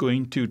stage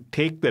going to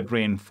take that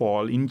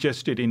rainfall,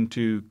 ingest it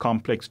into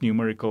complex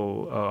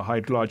numerical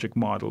hydrologic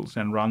models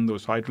and run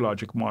those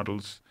hydrologic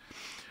models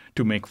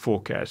to make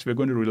forecasts. We're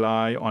going to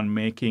rely on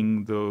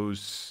making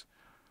those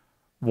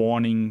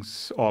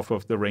warnings off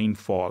of the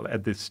rainfall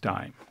at this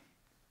time.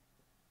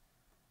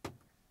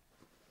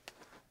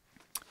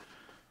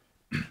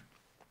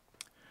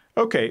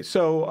 Okay,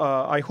 so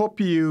I hope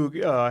you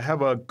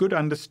have a good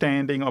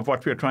understanding of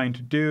what we're trying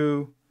to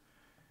do.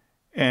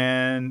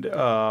 And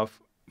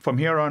from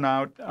here on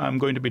out, I'm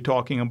going to be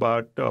talking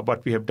about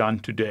what we have done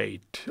to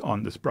date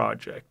on this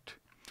project.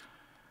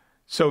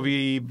 So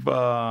we've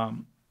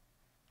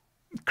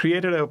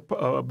created a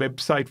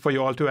website for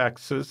you all to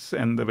access,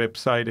 and the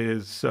website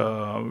is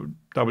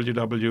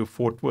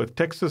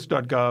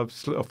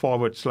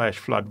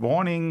www.fortworthtexas.gov/flood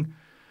warning.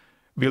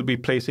 We'll be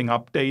placing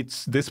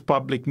updates. This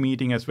public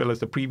meeting, as well as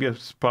the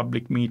previous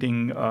public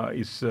meeting,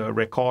 is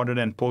recorded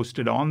and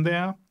posted on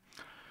there.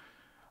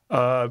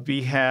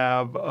 We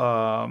have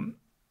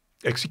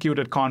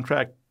executed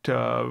contract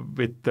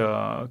with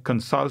a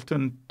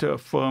consultant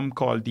firm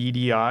called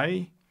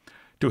DDI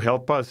to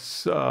help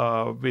us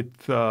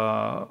with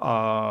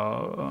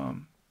our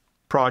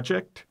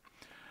project.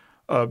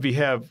 We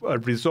have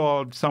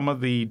resolved some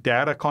of the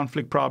data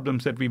conflict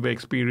problems that we were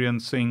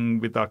experiencing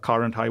with our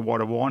current high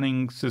water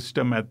warning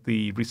system at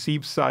the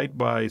receive site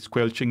by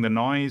squelching the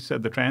noise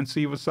at the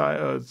transceiver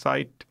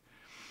site.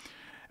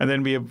 And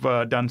then we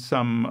have done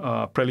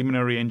some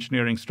preliminary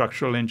engineering,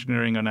 structural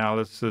engineering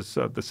analysis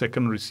of the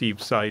second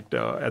receive site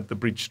at the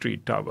Bridge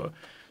Street Tower.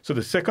 So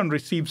the second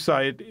receive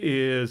site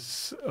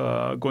is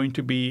going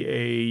to be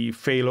a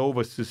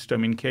failover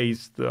system in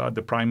case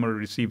the primary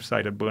receive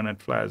site at Burnett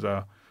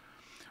Plaza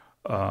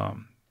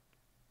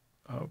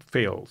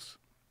fails.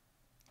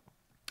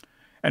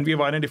 And we have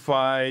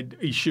identified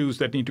issues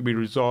that need to be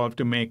resolved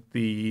to make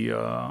the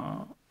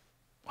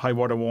high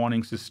water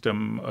warning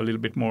system a little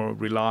bit more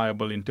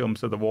reliable in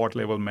terms of the water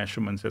level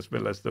measurements as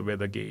well as the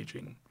weather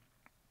gauging.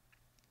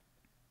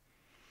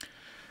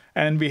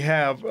 And we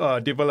have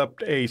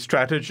developed a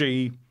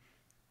strategy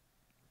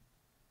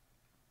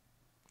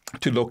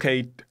to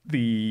locate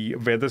the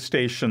weather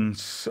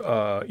stations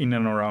in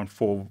and around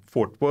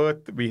Fort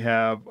Worth. We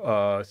have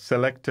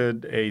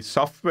selected a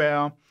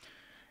software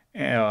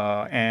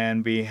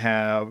and we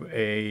have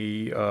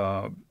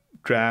a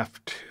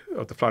draft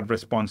of the flood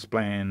response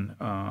plan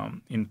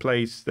in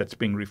place that's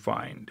being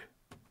refined.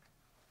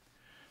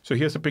 So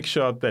here's a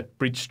picture of that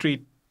Bridge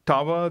Street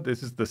Tower.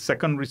 This is the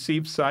second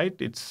receive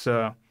site. It's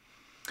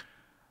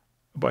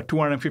about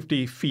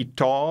 250 feet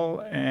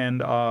tall,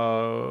 and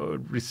a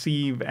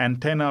receive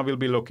antenna will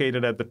be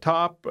located at the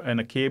top, and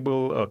a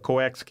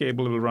coax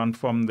cable will run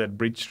from that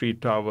Bridge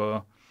Street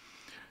Tower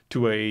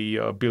to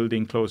a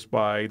building close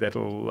by that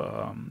will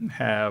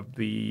have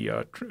the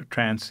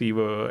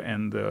transceiver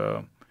and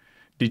the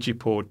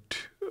Digiport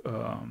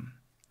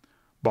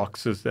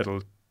boxes that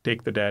will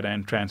take the data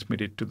and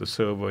transmit it to the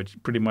server,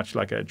 pretty much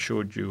like I had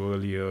showed you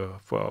earlier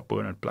for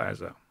Burnett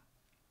Plaza.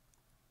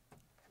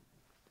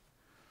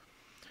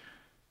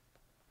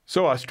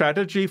 So our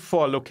strategy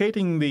for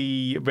locating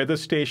the weather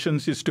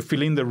stations is to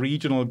fill in the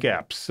regional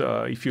gaps.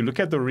 If you look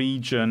at the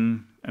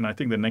region, and I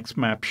think the next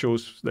map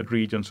shows that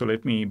region, so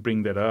let me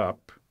bring that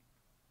up.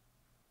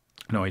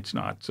 No, it's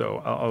not.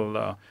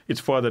 So it's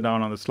further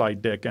down on the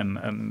slide deck,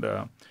 and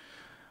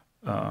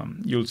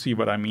you'll see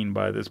what I mean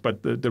by this.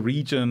 But the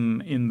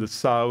region in the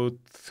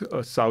south,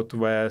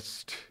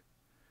 southwest,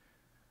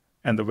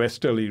 and the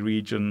westerly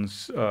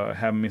regions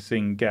have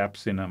missing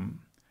gaps in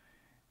them.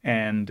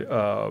 And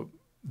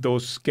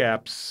those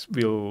gaps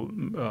will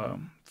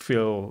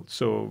fill,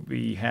 so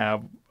we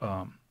have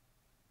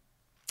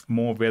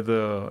more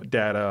weather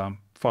data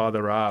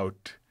farther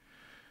out.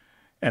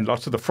 And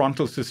lots of the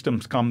frontal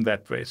systems come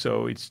that way.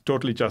 So it's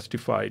totally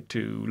justified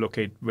to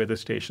locate weather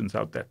stations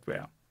out that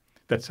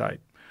side.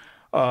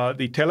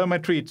 The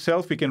telemetry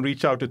itself, we can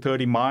reach out to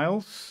 30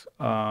 miles.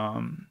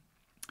 And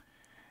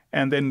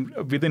then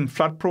within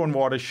flood-prone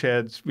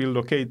watersheds, we'll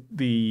locate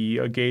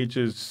the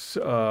gauges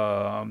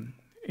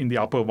in the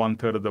upper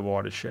one-third of the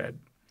watershed.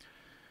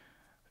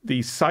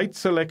 The site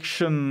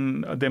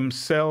selection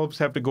themselves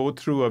have to go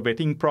through a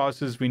vetting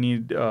process. We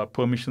need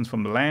permissions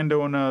from the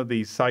landowner.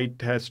 The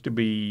site has to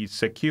be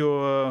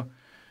secure.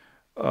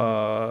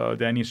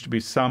 There needs to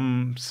be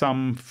some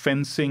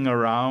fencing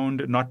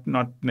around, not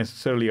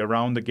necessarily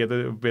around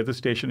the weather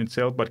station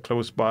itself, but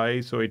close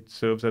by, so it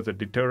serves as a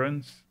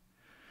deterrence.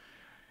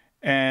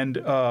 And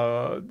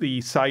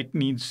the site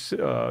needs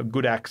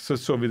good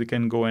access so we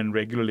can go and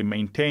regularly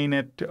maintain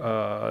it.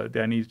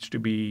 There needs to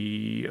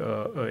be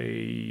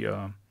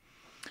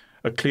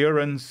a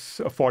clearance,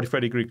 a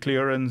 45-degree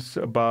clearance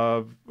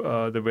above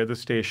the weather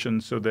station,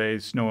 so there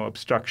is no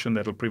obstruction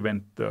that will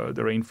prevent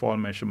the rainfall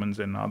measurements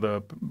and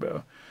other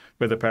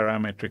weather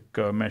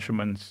parametric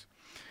measurements.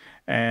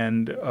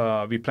 And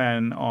we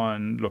plan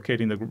on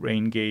locating the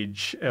rain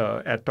gauge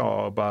at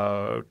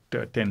about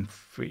 10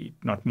 feet,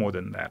 not more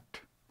than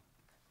that.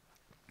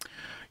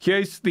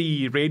 Here's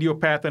the radio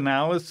path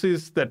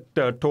analysis that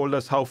told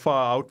us how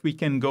far out we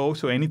can go.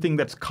 So anything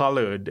that's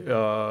colored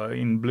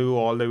in blue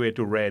all the way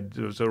to red.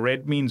 So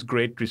red means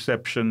great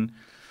reception.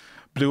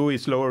 Blue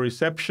is lower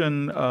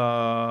reception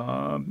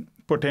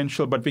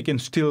potential, but we can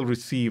still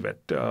receive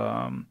it,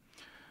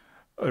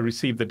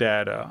 receive the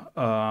data.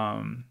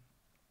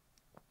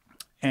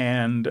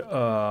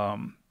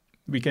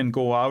 We can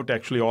go out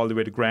actually all the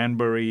way to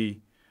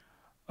Granbury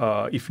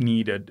if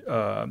needed.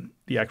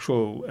 The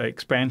actual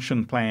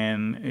expansion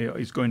plan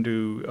is going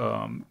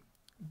to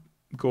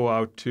go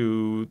out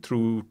through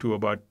to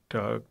about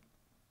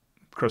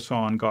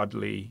Cresson,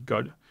 Godley,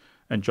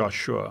 and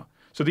Joshua.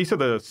 So these are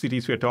the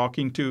cities we're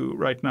talking to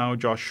right now: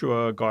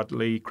 Joshua,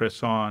 Godley,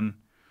 Cresson,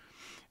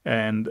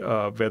 and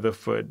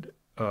Weatherford,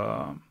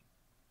 and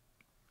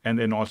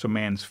then also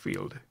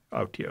Mansfield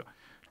out here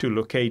to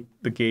locate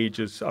the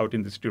gauges out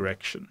in this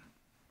direction.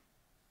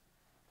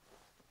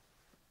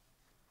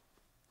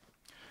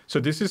 So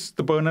this is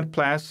the Burnett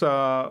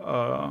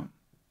Plaza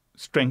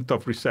strength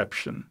of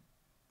reception.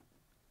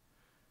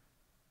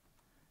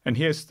 And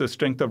here's the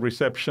strength of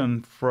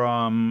reception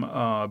from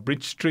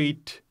Bridge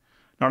Street.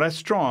 Not as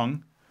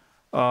strong,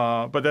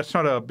 But that's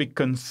not a big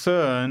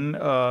concern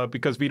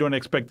because we don't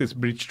expect this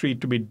bridge tree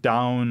to be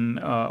down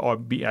or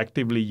be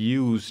actively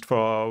used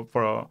for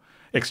an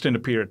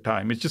extended period of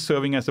time. It's just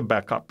serving as a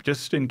backup,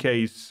 just in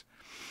case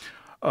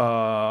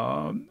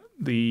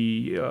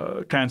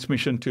the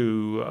transmission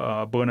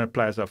to Bernard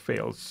Plaza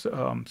fails.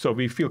 So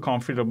we feel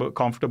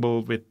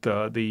comfortable with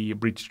the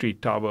Bridge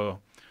Street Tower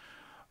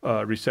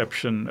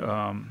reception.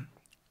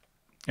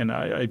 And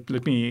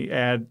let me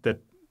add that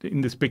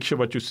in this picture,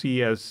 what you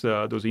see as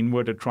those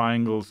inverted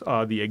triangles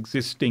are the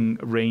existing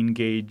rain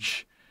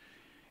gauge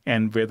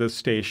and weather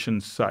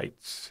station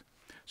sites.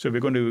 So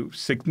we're going to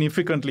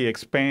significantly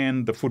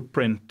expand the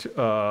footprint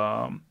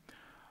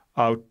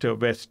out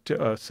west,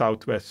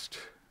 southwest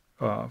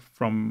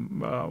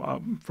from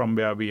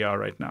where we are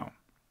right now.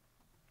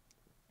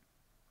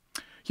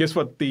 Here's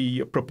what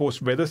the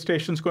proposed weather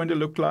station is going to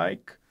look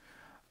like.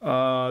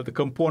 The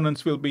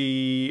components will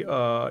be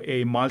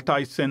a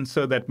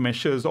multi-sensor that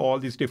measures all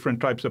these different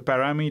types of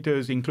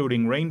parameters,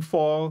 including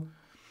rainfall.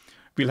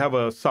 We'll have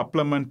a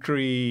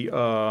supplementary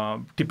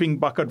tipping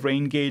bucket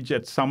rain gauge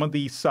at some of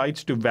these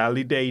sites to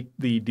validate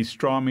the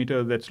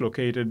distrometer that's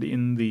located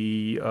in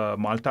the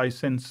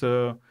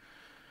multi-sensor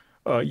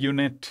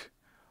unit.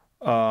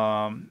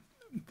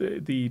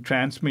 The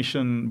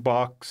transmission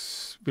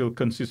box will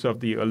consist of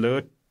the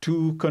Alert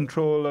 2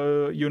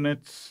 controller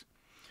units,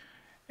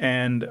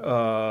 and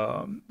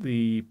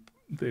the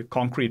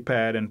concrete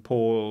pad and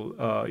pole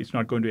is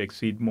not going to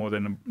exceed more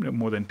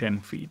than 10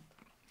 feet.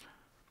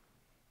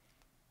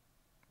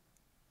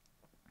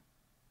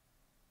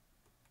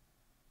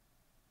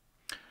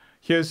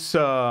 Here's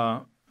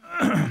the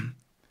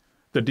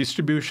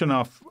distribution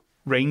of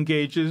rain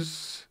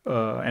gauges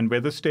and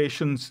weather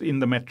stations in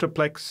the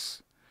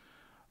Metroplex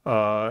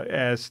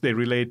as they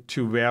relate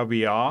to where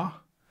we are.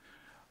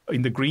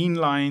 In the green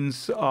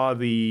lines are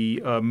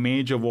the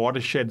major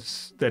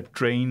watersheds that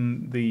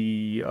drain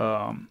the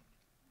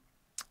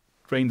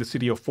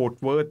city of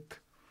Fort Worth.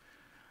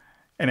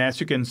 And as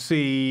you can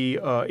see,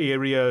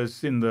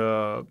 areas in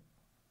the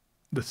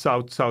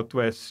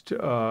southwest,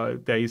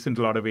 there isn't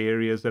a lot of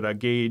areas that are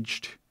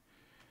gauged.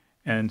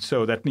 And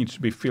so that needs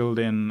to be filled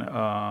in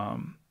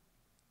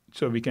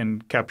so we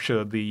can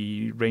capture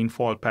the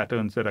rainfall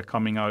patterns that are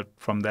coming out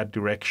from that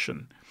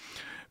direction.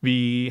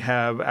 We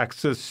have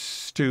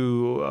access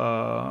to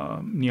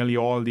nearly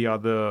all the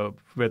other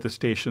weather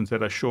stations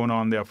that are shown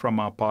on there from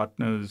our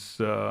partners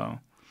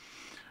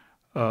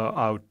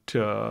out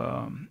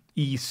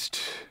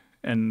east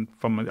and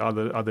from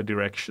other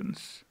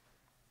directions.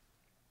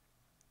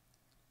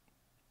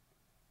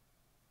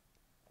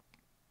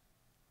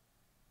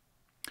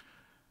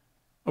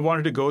 I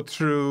wanted to go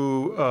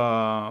through,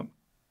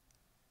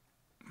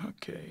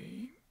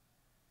 okay.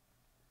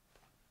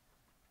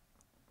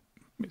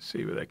 Let me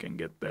see whether I can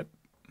get that.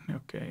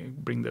 Okay,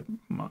 bring that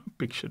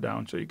picture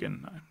down so you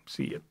can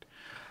see it.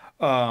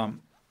 I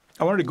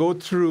wanted to go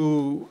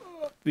through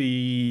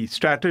the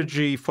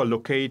strategy for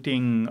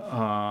locating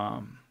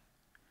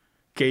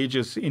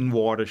gauges in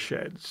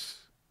watersheds.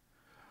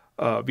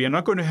 We are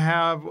not going to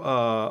have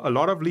a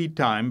lot of lead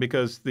time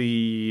because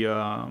the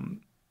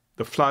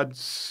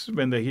floods,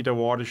 when they hit a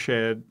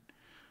watershed,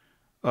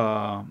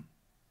 can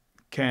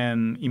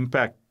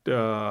impact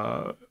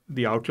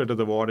the outlet of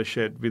the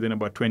watershed within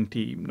about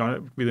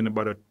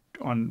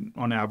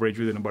on average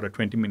within about a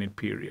 20-minute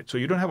period. So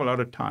you don't have a lot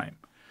of time.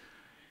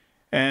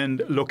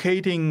 And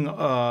locating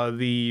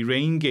the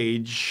rain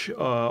gauge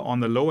on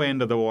the low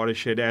end of the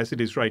watershed, as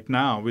it is right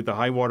now with the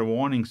high water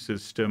warning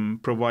system,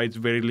 provides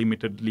very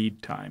limited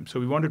lead time. So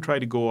we want to try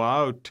to go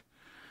out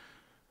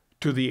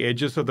to the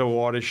edges of the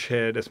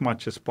watershed as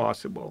much as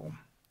possible.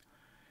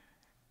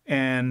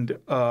 And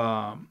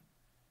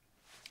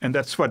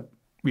that's what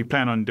we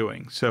plan on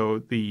doing. So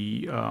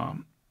the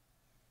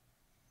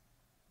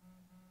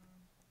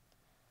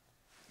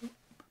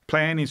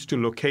plan is to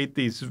locate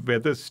these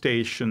weather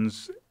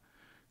stations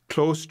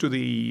close to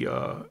the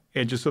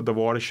edges of the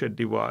watershed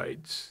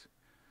divides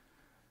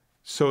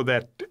so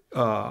that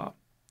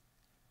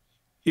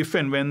if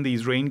and when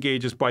these rain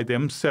gauges by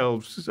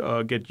themselves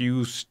get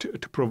used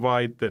to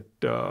provide that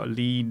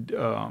lead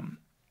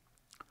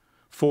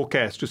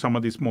forecast to some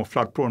of these more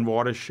flood-prone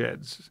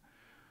watersheds,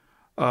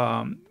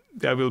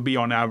 there will be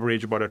on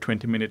average about a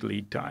 20-minute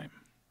lead time.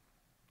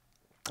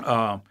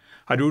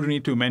 I do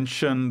need to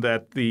mention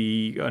that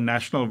the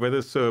National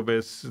Weather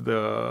Service,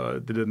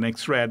 the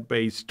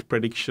NEXRAD-based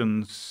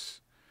predictions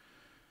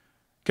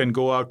can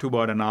go out to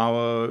about an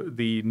hour.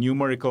 The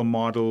numerical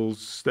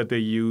models that they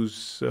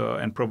use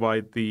and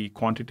provide the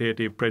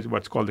quantitative,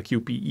 what's called the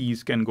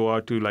QPEs, can go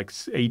out to like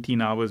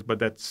 18 hours, but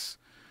that's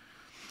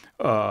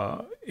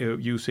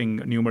using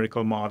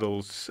numerical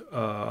models.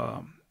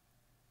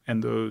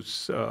 And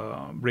those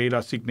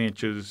radar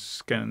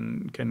signatures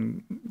can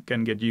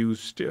get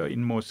used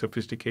in more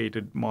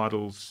sophisticated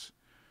models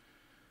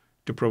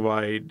to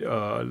provide,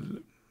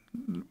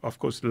 of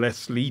course,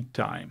 less lead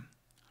time.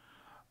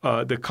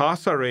 The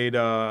CASA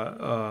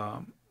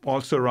radar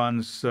also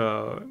runs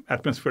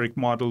atmospheric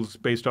models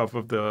based off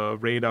of the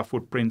radar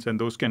footprints, and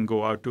those can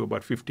go out to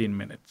about 15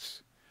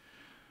 minutes.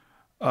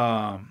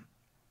 the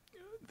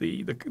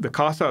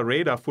CASA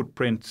radar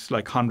footprint's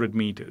like 100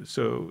 meters,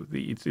 so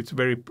it's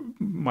very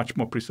much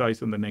more precise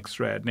than the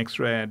NEXRAD.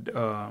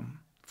 NEXRAD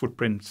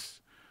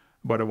footprints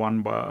about a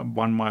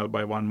 1 mile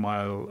by 1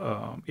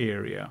 mile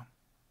area.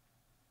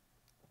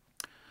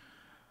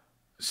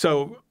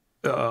 So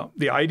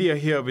the idea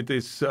here with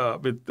this,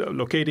 with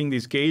locating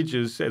these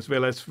gauges as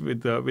well as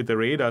with the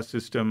radar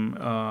system,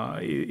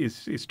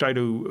 is try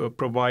to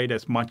provide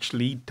as much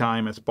lead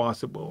time as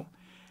possible.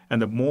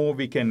 And the more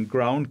we can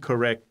ground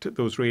correct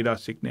those radar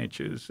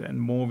signatures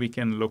and more we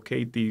can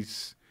locate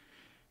these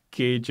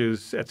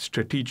gauges at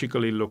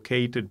strategically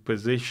located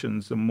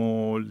positions, the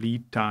more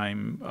lead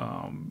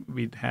time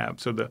we'd have.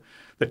 So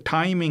the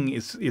timing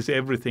is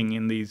everything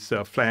in these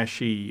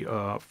flashy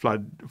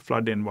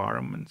flood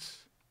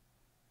environments.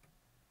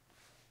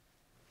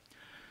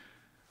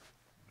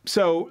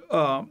 So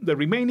the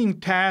remaining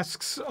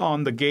tasks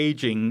on the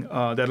gauging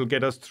that'll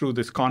get us through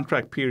this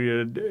contract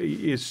period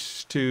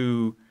is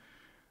to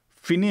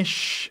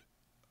finish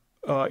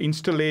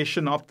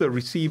installation of the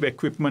receive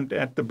equipment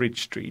at the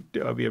Bridge Street.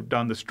 We have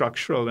done the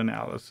structural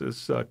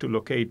analysis to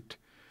locate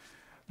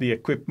the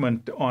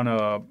equipment on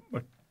a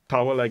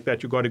tower like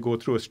that. You got to go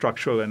through a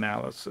structural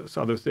analysis.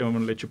 Otherwise, they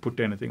won't let you put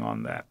anything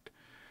on that.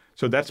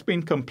 So that's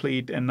been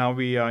complete, and now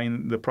we are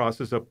in the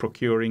process of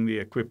procuring the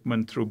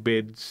equipment through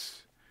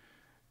bids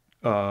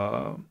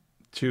to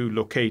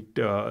locate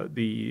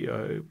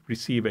the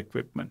receive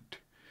equipment.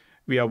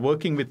 We are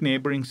working with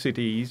neighboring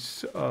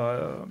cities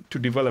to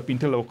develop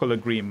interlocal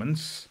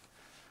agreements.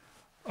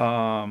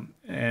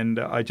 And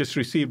I just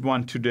received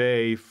one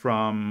today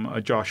from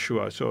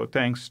Joshua. So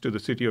thanks to the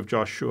city of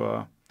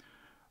Joshua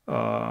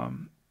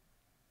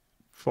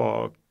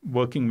for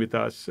working with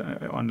us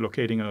on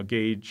locating a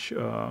gauge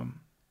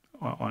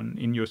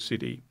in your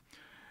city.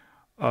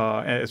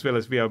 As well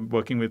as we are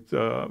working with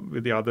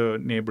the other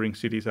neighboring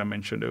cities I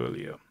mentioned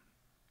earlier.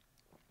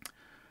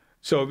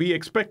 So we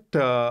expect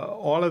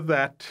all of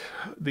that,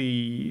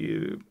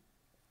 the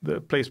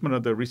placement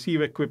of the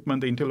receive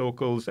equipment, the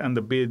interlocals, and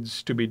the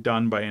bids to be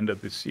done by end of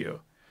this year.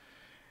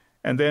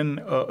 And then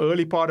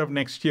early part of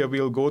next year,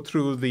 we'll go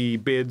through the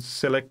bids,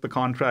 select the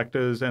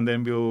contractors, and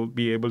then we'll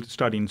be able to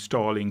start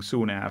installing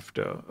soon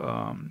after,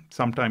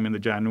 sometime in the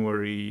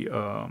January,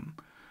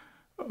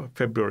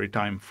 February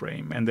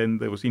timeframe. And then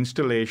those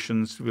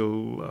installations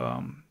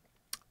will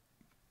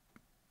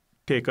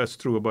take us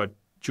through about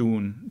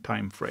June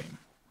timeframe.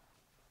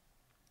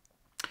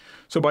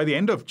 So by the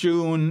end of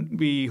June,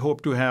 we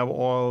hope to have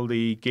all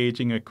the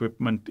gauging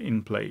equipment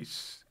in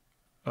place.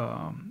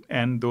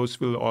 And those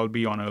will all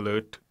be on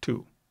alert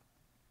too.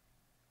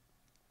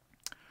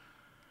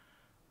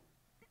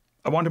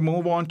 I want to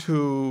move on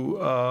to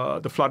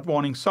the flood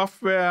warning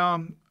software.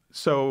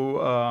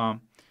 So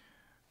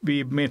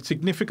we've made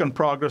significant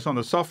progress on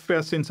the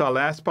software since our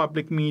last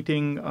public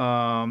meeting.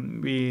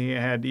 We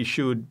had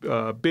issued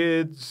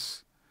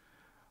bids.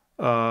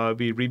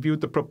 We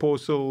reviewed the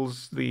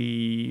proposals.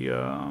 The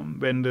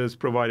vendors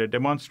provided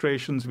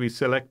demonstrations. We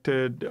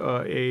selected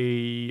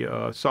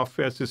a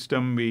software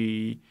system.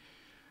 We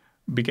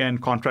began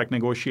contract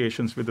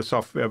negotiations with the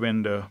software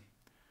vendor.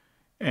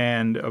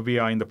 And we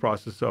are in the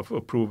process of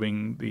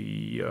approving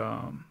the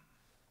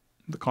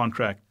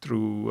contract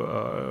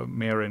through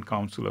mayor and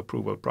council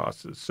approval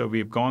process. So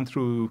we've gone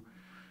through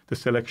the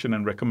selection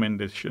and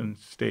recommendation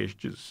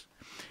stages.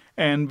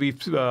 And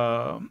we've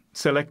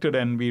selected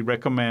and we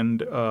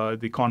recommend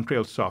the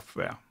Contrail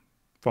software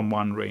from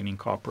OneRain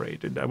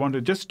Incorporated. I want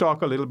to just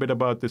talk a little bit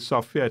about the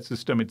software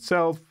system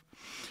itself.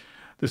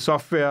 The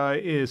software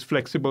is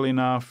flexible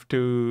enough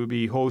to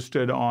be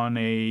hosted on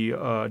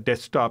a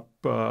desktop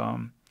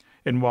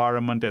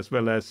environment as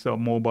well as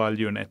mobile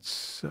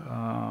units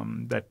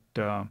that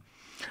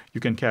you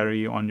can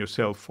carry on your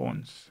cell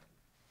phones.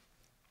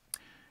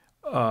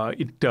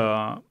 It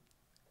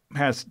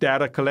has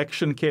data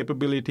collection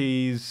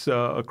capabilities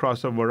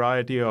across a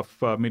variety of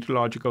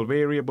meteorological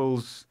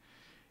variables.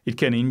 It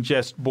can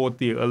ingest both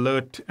the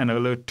Alert and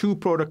Alert 2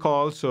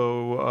 protocols,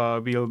 so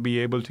we'll be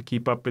able to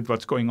keep up with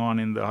what's going on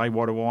in the high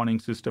water warning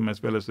system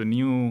as well as the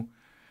new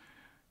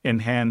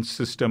enhanced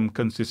system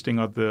consisting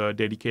of the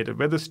dedicated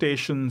weather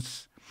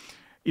stations.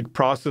 It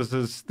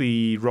processes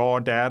the raw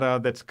data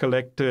that's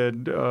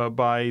collected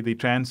by the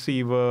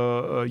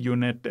transceiver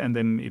unit, and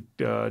then it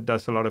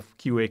does a lot of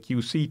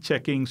QA/QC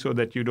checking so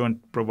that you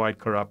don't provide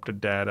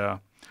corrupted data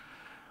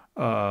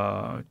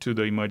to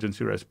the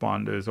emergency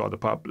responders or the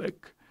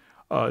public.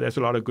 There's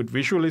a lot of good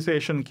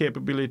visualization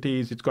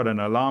capabilities. It's got an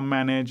alarm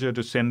manager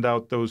to send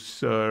out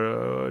those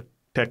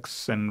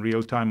texts and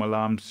real-time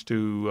alarms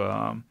to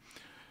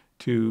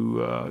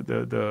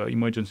the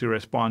emergency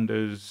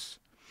responders.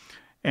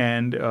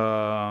 And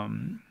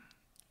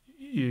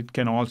it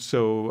can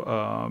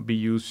also be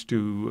used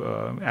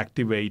to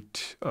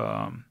activate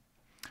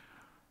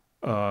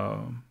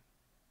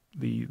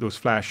those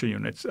flasher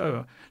units.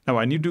 Now,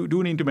 I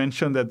do need to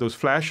mention that those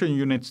flasher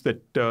units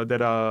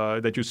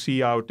that you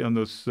see out on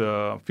those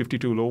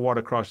 52 low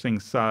water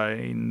crossing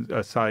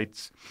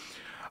sites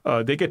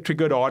they get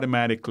triggered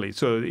automatically.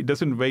 So it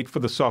doesn't wait for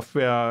the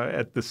software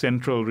at the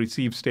central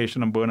receive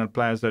station on Bernard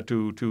Plaza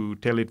to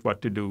tell it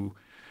what to do.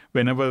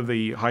 Whenever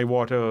the high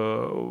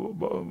water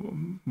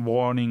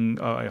warning,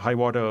 high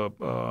water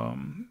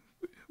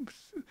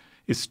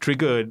is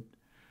triggered,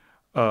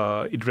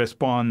 it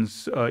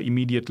responds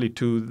immediately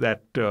to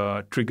that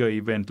trigger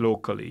event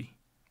locally.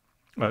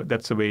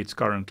 That's the way it's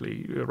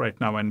currently right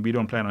now, and we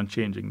don't plan on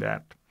changing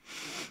that.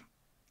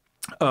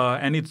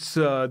 And it's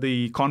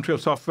the Contrail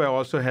software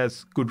also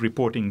has good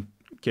reporting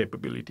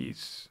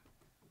capabilities.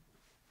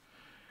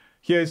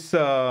 Here's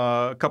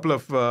a couple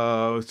of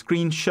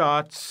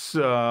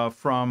screenshots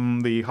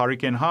from the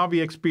Hurricane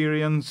Harvey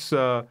experience.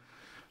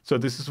 So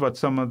this is what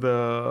some of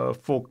the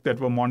folk that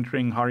were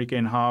monitoring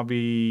Hurricane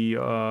Harvey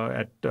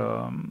at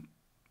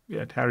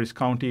Harris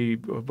County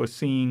were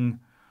seeing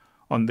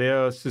on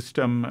their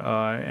system,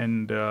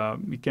 and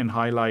we can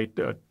highlight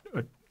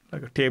like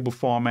a table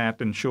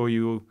format and show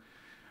you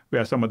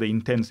where some of the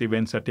intense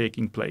events are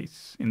taking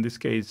place. In this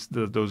case,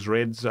 those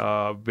reds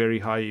are very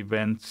high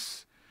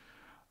events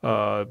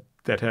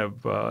that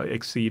have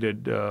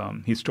exceeded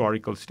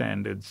historical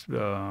standards.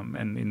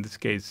 And in this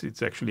case,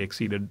 it's actually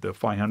exceeded the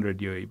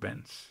 500-year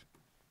events.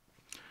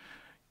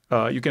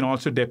 You can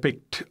also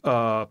depict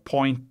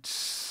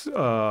points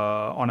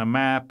on a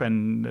map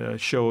and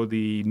show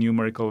the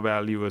numerical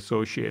value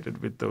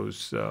associated with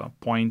those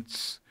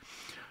points.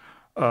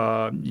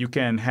 You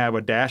can have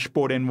a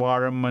dashboard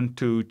environment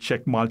to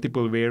check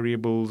multiple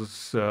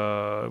variables.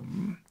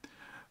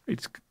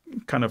 It's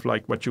kind of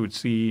like what you would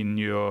see in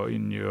your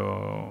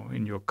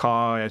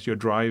car as you're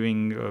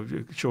driving.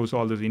 It shows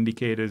all those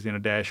indicators in a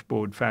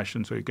dashboard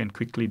fashion, so you can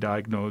quickly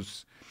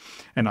diagnose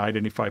and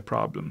identify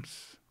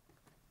problems.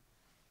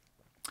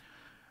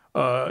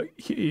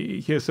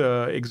 Here's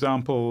an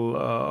example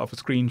of a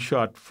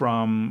screenshot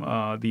from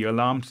the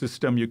alarm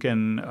system. You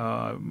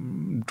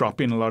can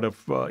drop in a lot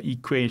of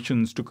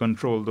equations to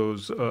control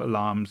those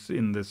alarms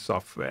in this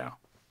software.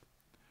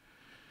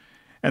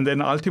 And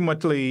then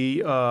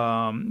ultimately,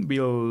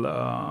 we'll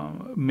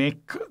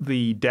make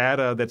the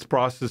data that's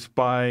processed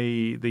by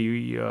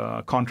the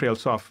Contrail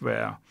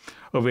software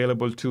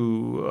available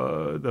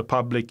to the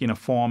public in a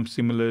form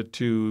similar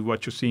to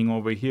what you're seeing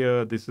over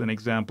here. This is an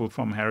example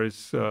from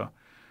Harris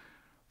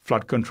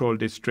Flood Control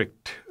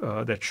District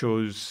that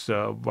shows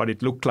what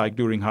it looked like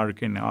during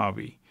Hurricane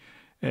Harvey.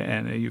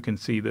 And you can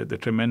see the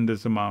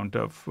tremendous amount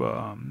of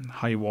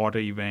high water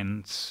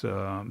events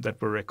that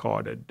were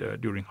recorded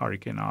during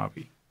Hurricane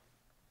Harvey.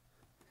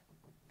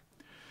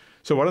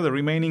 So what are the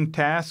remaining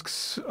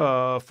tasks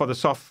for the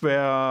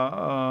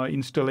software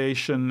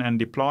installation and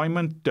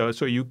deployment?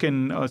 So you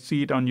can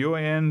see it on your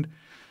end.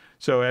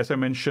 So as I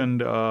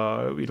mentioned,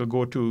 it'll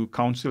go to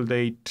council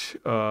date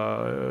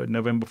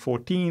November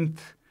 14th.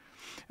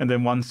 And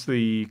then once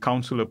the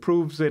council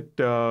approves it,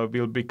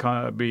 we'll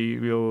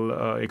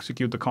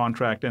execute the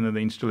contract, and then the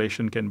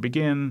installation can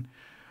begin.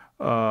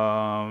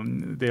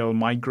 They'll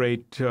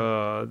migrate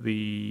the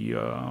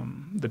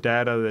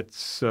data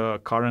that's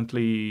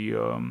currently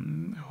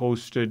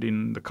hosted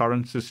in the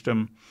current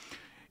system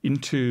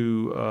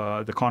into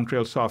the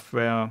Contrail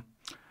software.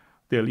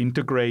 They'll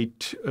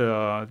integrate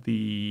their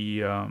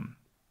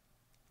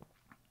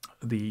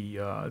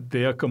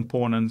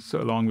components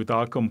along with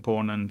our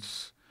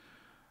components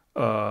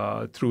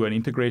through an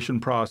integration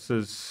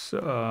process.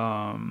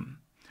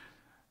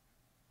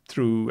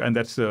 And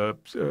that's a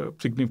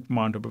significant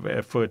amount of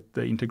effort,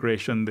 the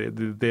integration.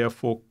 Their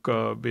folk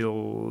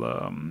will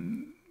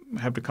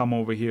have to come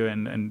over here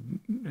and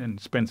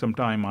spend some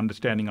time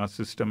understanding our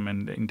system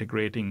and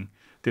integrating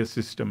their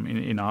system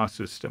in our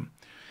system.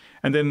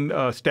 And then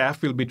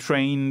staff will be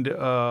trained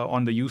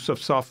on the use of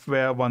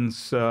software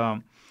once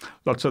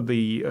lots of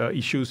the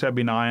issues have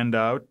been ironed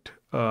out.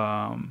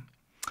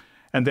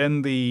 And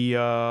then the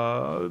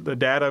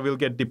data will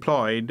get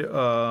deployed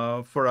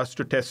for us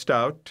to test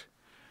out,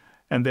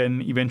 and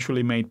then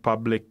eventually made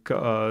public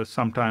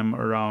sometime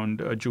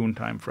around June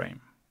timeframe.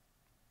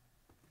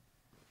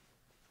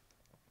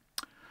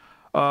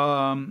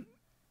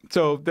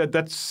 So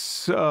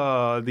that's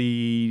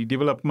the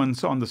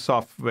developments on the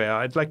software.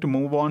 I'd like to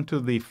move on to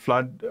the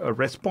flood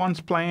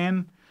response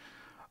plan.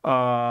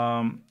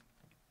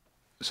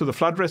 So the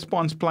flood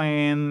response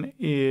plan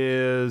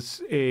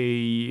is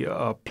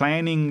a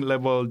planning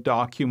level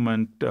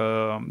document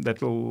that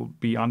will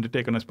be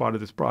undertaken as part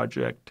of this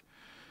project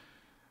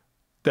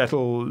that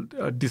will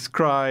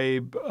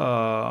describe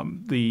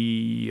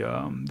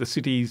the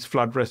city's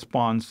flood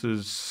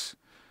responses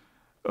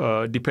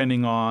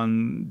depending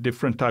on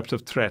different types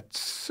of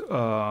threats,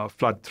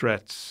 flood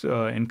threats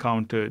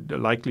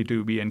likely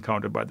to be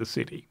encountered by the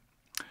city.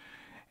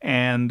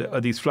 And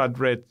these flood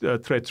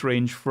threats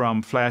range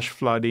from flash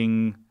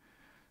flooding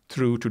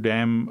through to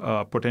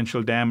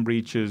potential dam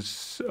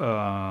breaches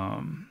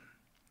to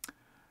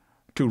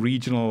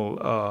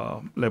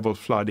regional level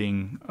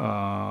flooding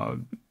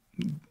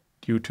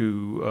due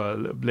to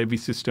levee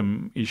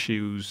system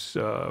issues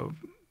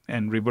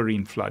and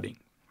riverine flooding.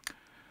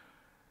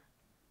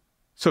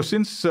 So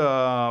since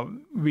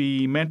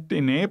we met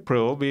in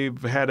April,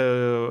 we've had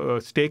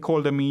a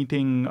stakeholder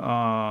meeting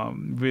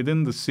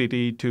within the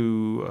city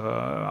to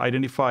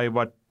identify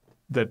what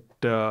that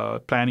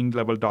planning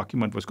level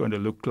document was going to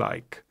look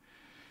like.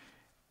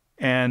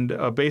 And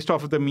based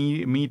off of the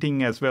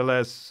meeting, as well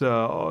as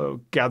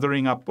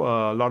gathering up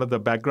a lot of the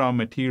background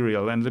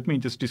material, and let me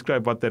just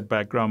describe what that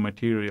background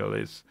material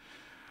is.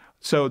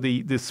 So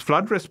this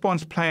flood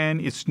response plan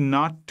is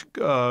not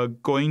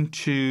going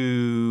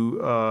to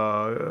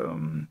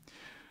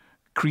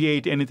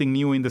create anything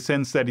new in the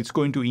sense that it's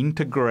going to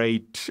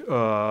integrate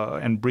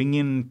and bring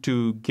in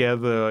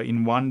together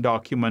in one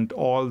document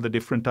all the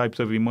different types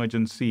of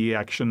emergency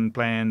action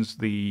plans,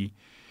 the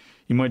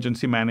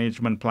emergency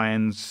management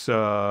plans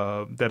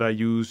that are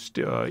used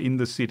in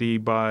the city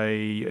by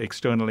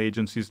external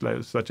agencies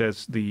such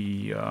as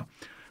the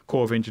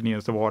Corps of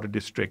Engineers, the Water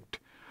District.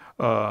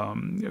 We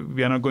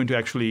are not going to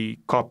actually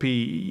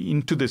copy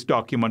into this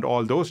document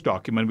all those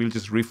documents. We'll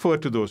just refer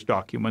to those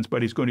documents,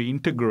 but it's going to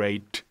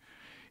integrate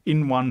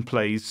in one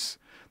place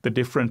the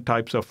different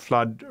types of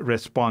flood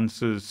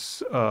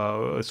responses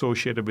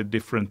associated with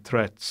different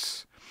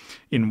threats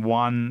in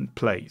one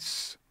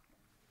place.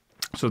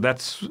 So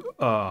that's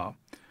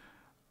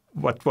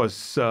what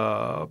was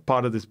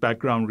part of this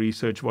background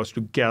research, was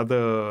to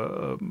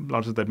gather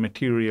lots of that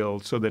material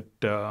so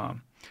that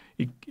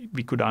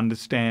we could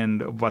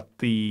understand what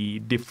the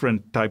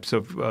different types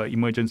of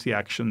emergency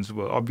actions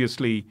were.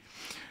 Obviously,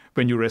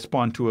 when you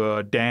respond to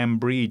a dam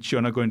breach,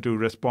 you're not going to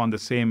respond the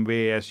same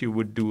way as you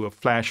would do a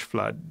flash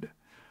flood,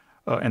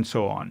 and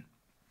so on.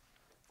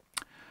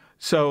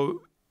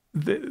 So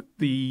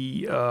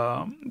the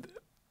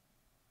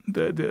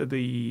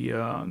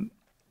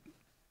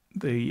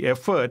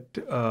effort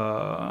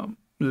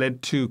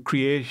led to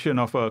creation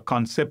of a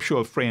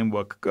conceptual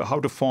framework, how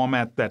to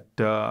format that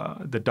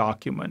the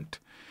document.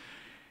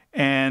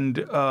 And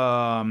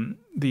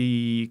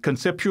the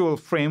conceptual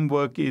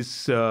framework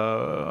is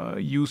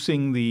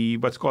using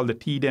what's called the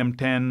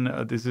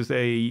TDEM-10. This is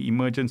a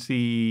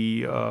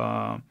emergency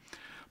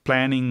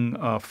planning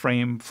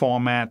frame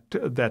format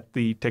that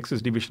the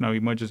Texas Division of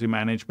Emergency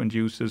Management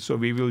uses. So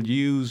we will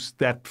use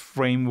that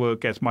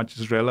framework as much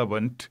as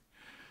relevant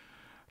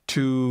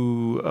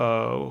to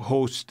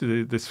host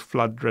this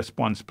flood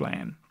response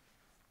plan.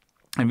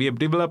 And we have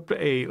developed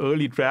an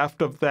early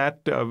draft of that.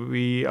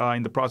 We are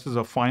in the process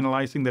of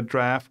finalizing the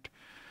draft.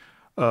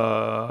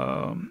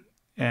 And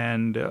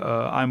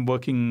I'm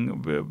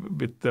working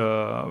with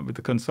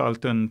the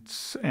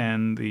consultants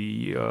and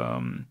the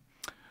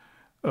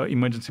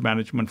emergency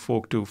management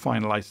folk to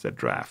finalize that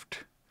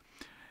draft.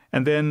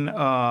 And then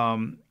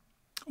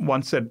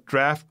once that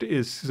draft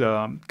is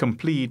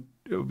complete,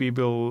 we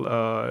will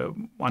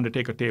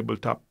undertake a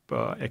tabletop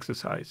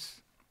exercise.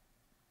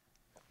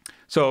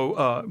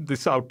 So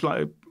this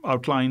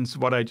outlines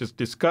what I just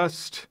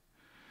discussed.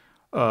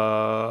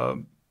 I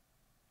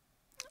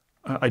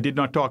did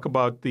not talk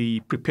about the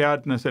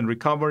preparedness and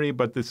recovery,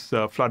 but this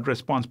flood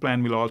response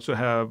plan will also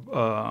have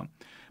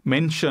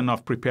mention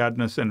of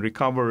preparedness and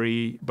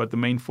recovery, but the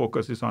main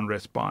focus is on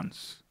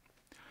response.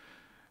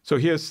 So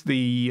here's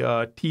the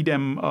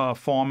TDEM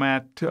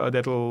format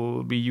that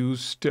will be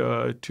used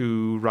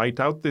to write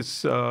out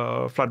this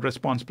flood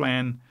response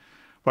plan.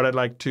 What I'd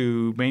like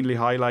to mainly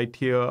highlight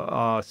here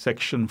are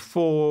Section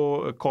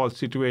 4, called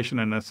Situation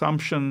and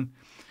Assumption,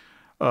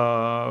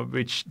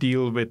 which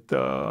deal with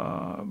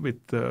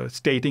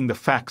stating the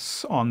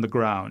facts on the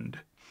ground.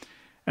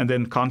 And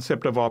then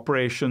Concept of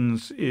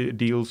Operations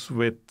deals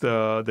with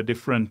the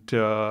different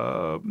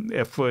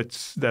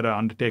efforts that are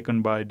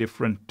undertaken by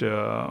different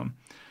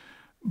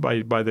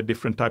by the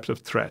different types of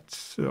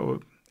threats.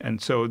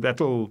 So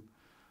that'll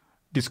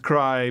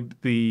describe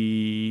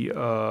the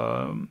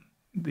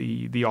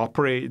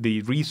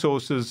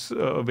resources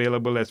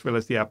available as well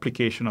as the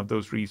application of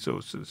those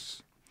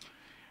resources.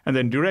 And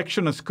then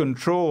direction and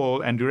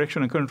control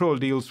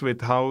deals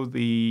with how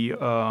the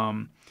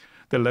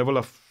level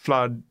of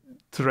flood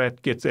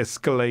threat gets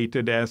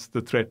escalated as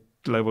the threat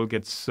level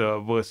gets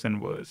worse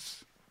and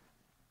worse.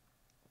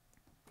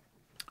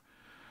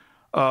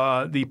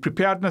 The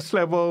preparedness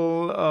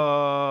level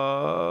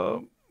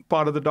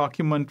part of the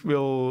document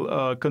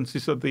will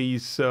consist of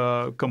these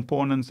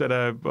components that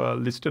I've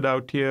listed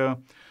out here,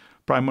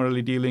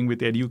 primarily dealing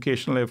with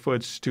educational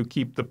efforts to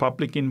keep the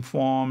public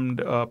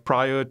informed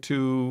prior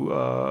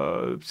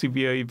to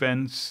severe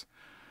events.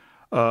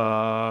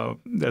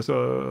 There's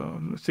a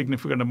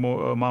significant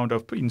amount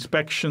of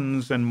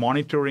inspections and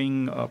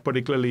monitoring,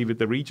 particularly with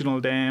the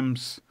regional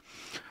dams.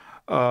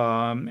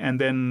 And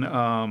then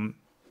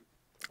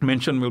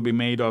mention will be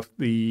made of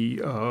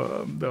the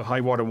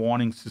high water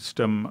warning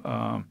system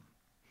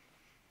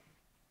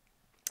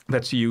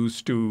that's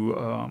used to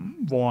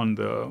warn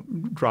the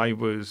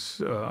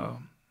drivers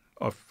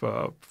of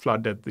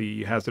flood at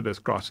the hazardous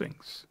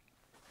crossings.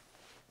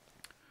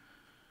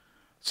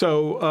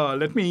 So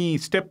let me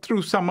step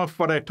through some of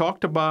what I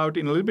talked about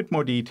in a little bit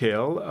more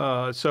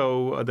detail.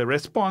 So the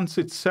response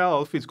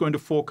itself is going to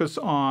focus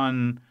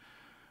on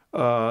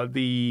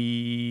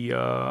the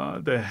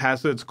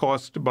hazards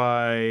caused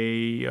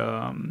by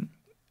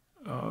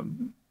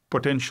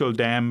potential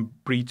dam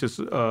breaches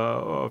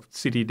of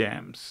city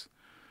dams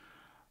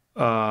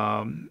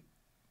and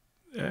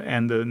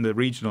the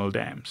regional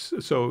dams.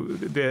 So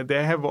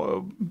there have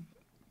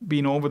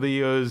been over the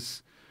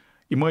years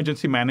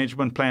emergency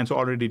management plans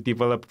already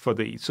developed for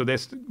these. So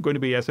there's going to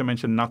be, as I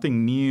mentioned,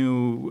 nothing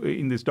new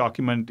in this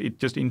document. It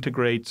just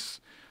integrates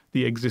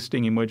the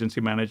existing emergency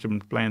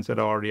management plans that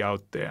are already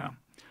out there.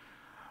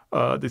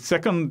 The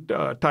second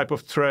type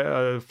of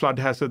flood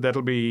hazard that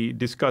will be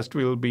discussed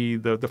will be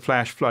the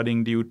flash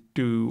flooding due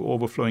to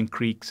overflowing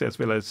creeks as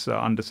well as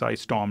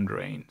undersized storm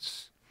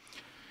drains.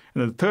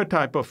 And the third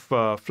type of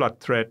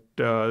flood threat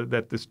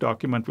that this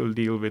document will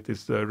deal with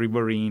is the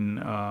riverine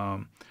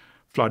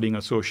flooding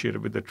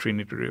associated with the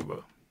Trinity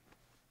River.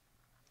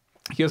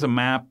 Here's a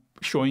map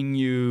showing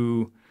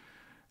you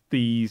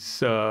these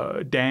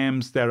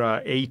dams. There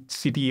are 8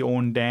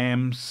 city-owned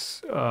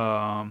dams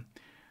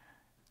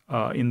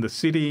in the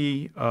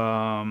city,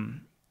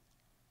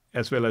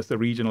 as well as the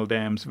regional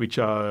dams, which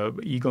are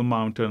Eagle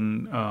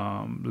Mountain,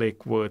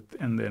 Lake Worth,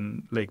 and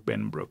then Lake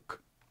Benbrook.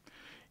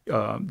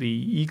 The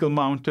Eagle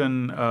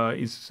Mountain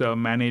is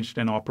managed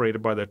and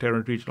operated by the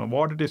Tarrant Regional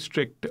Water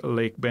District,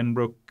 Lake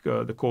Benbrook,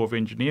 the Corps of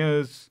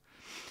Engineers,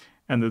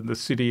 and then the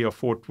city of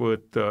Fort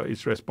Worth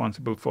is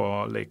responsible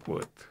for Lake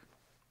Worth.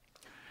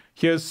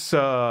 Here's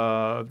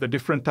the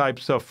different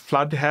types of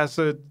flood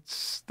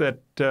hazards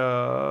that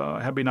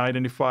have been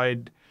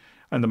identified.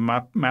 And the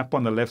map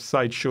on the left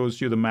side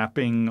shows you the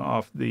mapping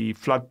of the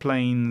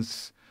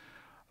floodplains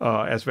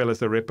as well as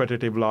the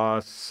repetitive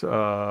loss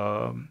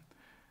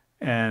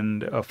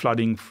and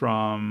flooding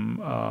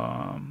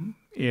from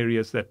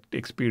areas that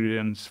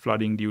experience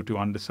flooding due to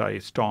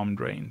undersized storm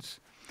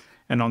drains.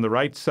 And on the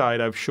right side,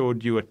 I've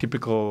showed you a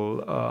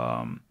typical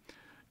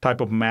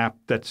type of map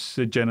that's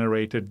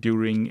generated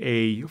during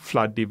a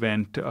flood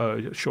event,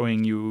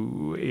 showing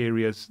you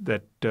areas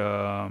that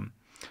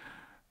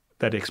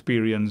that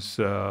experience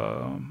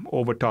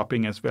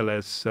overtopping as well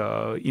as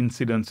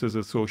incidences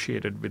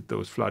associated with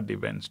those flood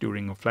events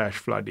during a flash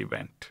flood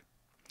event.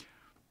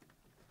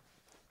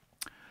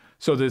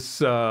 So this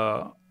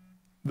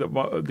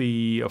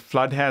the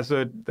flood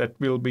hazard that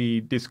will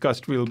be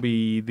discussed will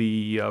be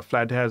the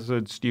flood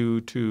hazards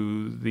due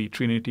to the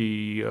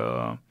Trinity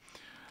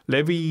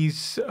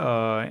levees,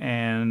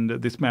 and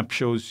this map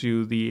shows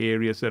you the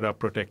areas that are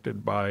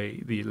protected by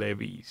the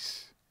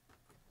levees.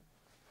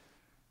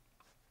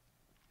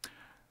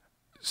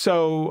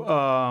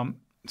 So,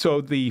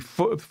 the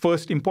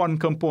first important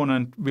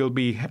component will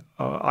be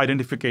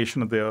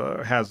identification of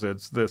the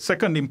hazards. The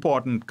second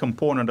important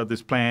component of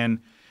this plan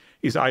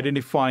is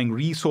identifying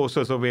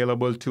resources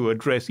available to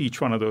address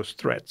each one of those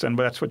threats. And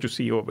that's what you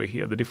see over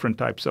here, the different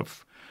types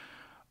of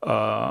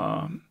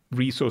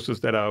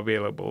resources that are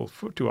available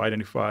to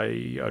identify,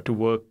 to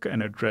work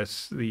and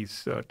address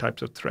these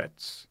types of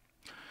threats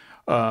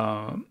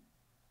for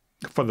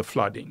the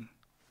flooding.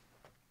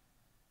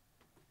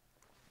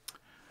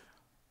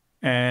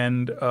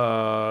 And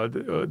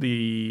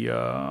the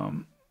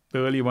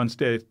early ones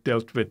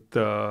dealt with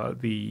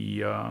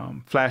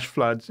the flash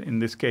floods. In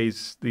this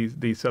case,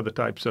 these are the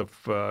types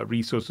of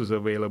resources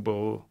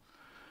available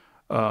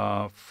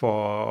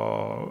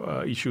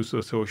for issues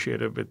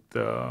associated with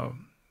the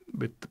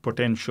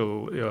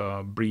potential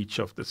breach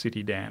of the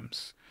city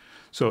dams.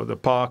 So the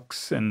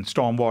parks and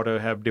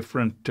stormwater have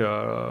different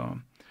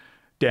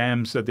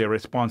dams that they're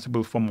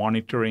responsible for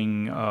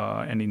monitoring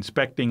and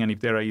inspecting, and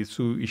if there are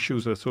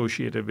issues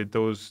associated with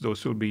those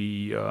will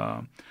be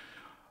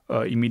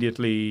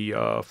immediately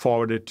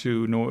forwarded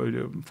to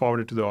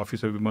the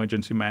Office of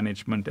Emergency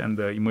Management and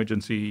the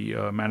Emergency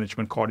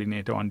Management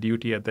Coordinator on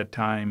duty at that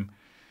time.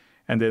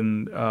 And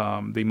then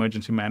the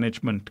Emergency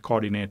Management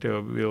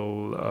Coordinator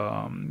will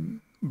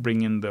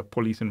bring in the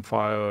police and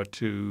fire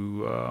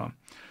to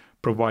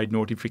provide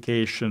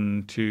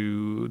notification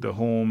to the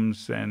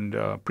homes and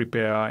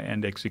prepare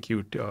and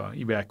execute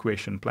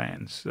evacuation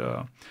plans.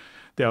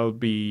 There'll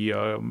be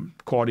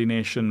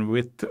coordination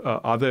with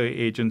other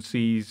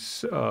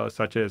agencies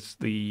such as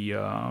the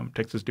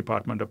Texas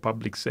Department of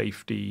Public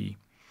Safety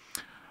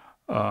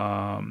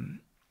as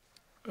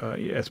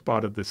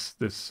part of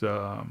this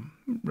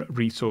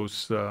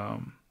resource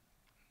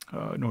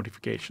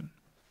notification.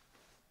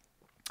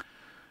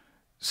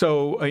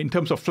 So in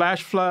terms of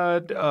flash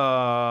flood,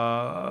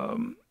 the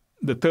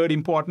third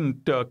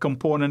important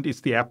component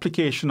is the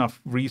application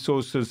of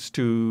resources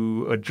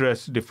to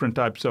address different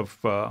types of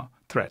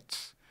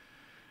threats.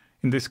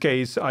 In this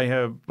case, I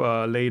have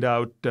laid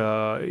out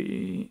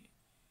the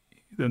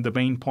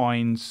main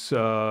points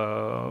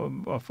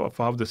of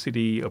how the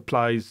city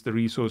applies the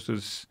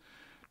resources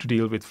to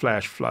deal with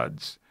flash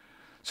floods.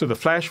 So the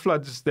flash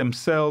floods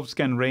themselves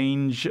can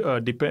range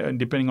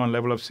depending on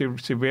level of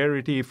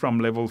severity from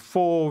level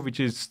 4, which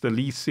is the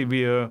least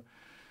severe,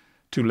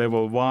 to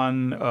level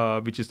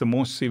 1, which is the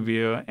most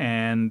severe.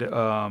 And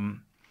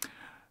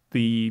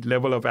the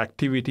level of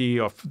activity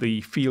of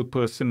the field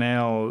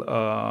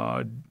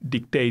personnel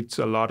dictates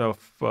a lot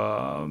of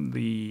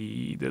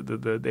the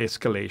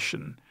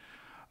escalation.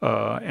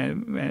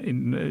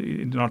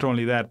 And not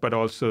only that, but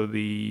also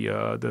the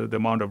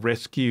amount of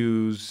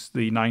rescues,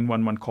 the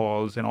 911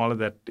 calls, and all of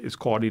that is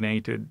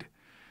coordinated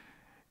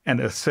and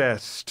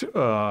assessed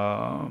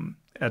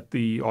at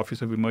the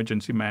Office of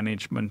Emergency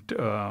Management.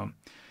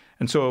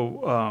 And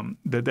so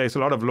there's a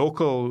lot of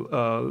local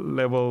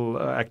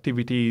level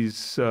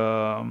activities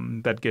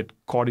that get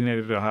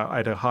coordinated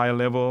at a higher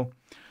level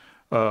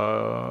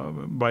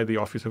by the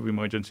Office of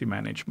Emergency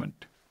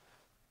Management.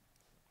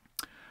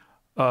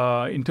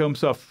 In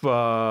terms of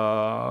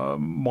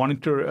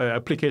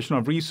application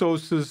of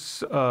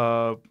resources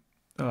for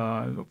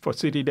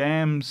city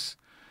dams,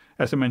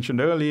 as I mentioned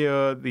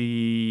earlier,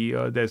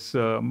 there's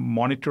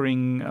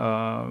monitoring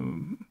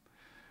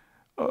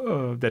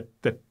that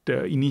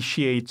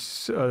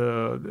initiates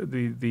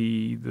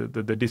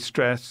the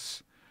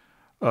distress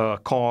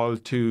call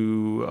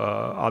to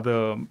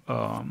other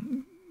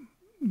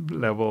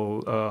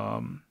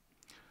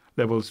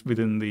levels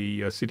within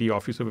the city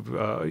office of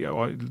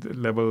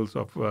levels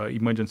of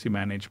emergency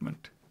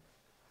management.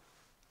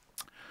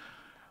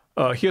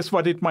 Here's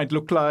what it might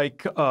look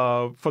like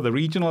for the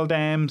regional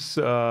dams.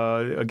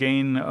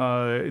 Again,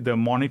 the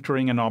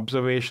monitoring and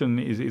observation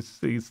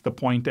is the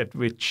point at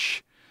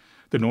which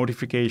the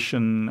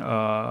notification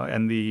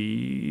and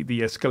the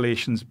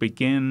escalations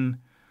begin,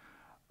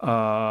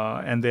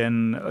 and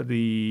then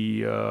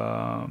the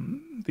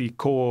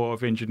Corps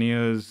of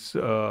Engineers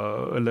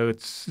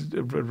alerts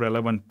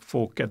relevant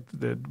folk at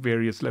the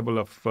various level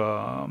of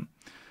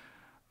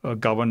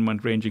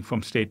government, ranging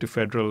from state to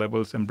federal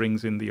levels, and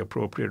brings in the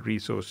appropriate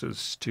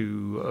resources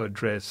to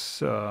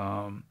address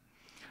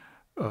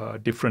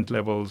different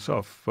levels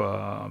of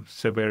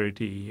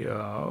severity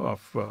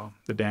of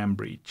the dam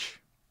breach.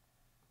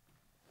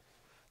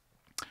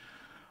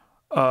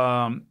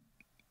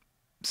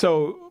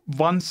 So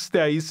once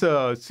there is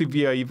a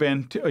severe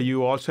event,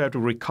 you also have to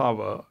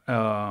recover.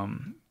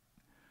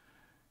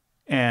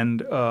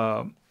 And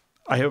I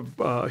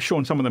have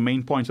shown some of the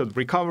main points of the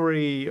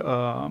recovery.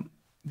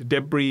 The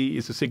debris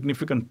is a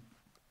significant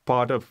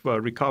part of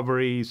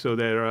recovery, so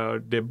there are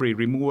debris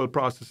removal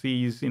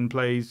processes in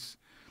place.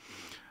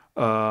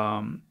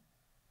 The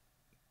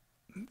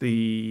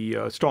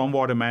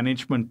Stormwater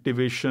Management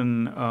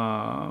Division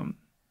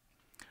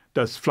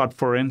does flood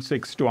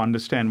forensics to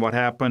understand what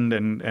happened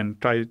and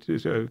try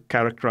to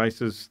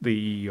characterizes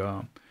the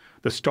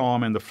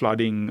storm and the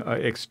flooding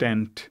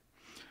extent.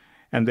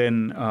 And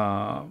then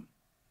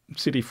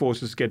city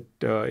forces get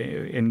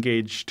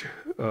engaged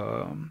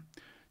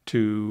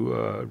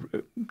to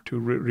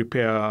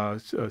repair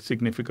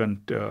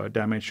significant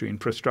damage to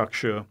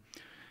infrastructure.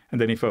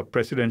 And then if a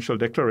presidential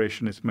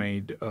declaration is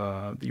made,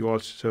 you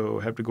also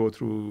have to go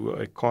through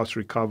a cost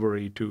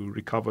recovery to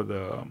recover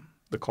the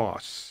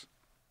costs.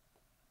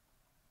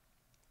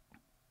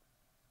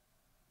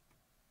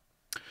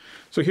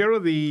 So here are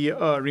the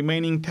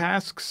remaining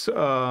tasks.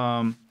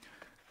 So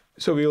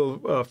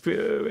we'll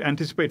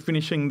anticipate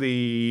finishing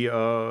the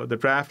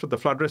draft of the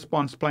flood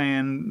response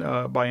plan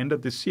by end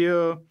of this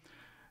year.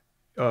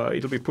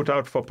 It'll be put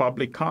out for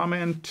public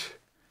comment.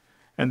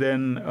 And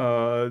then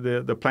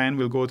the plan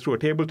will go through a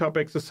tabletop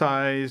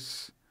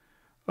exercise.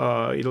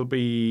 It'll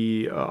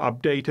be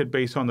updated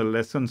based on the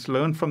lessons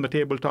learned from the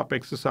tabletop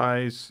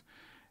exercise.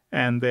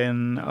 And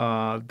then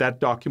that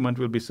document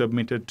will be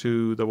submitted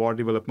to the Water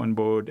Development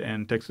Board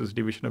and Texas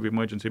Division of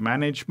Emergency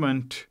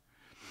Management.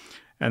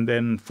 And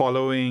then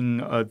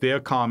following their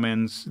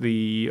comments,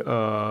 the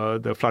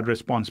flood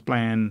response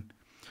plan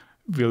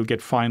will get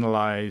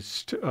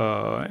finalized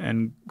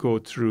and go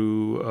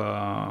through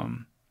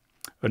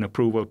an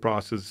approval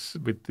process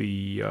with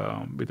the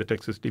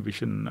Texas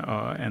Division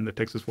and the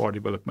Texas Water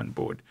Development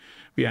Board.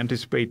 We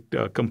anticipate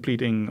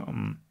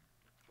completing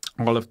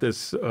all of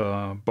this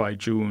by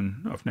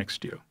June of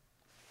next year.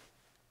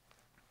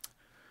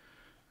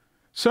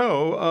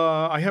 So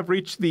I have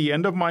reached the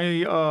end of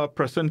my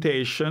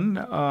presentation,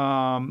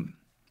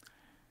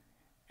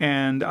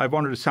 and I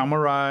wanted to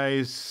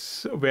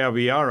summarize where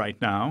we are right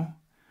now.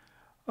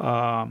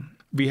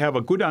 We have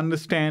a good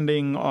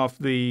understanding of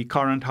the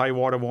current high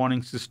water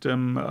warning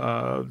system,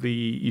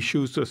 the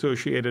issues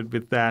associated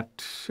with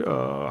that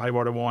high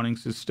water warning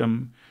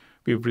system.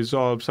 We've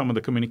resolved some of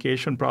the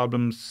communication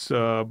problems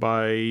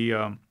by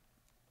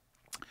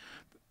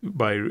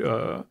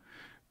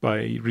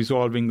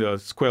resolving the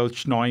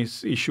squelch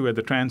noise issue at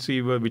the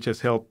transceiver, which has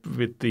helped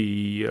with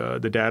the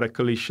data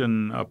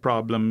collision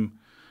problem.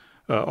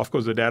 Of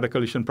course, the data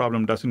collision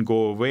problem doesn't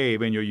go away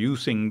when you're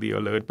using the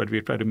alert, but we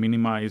try to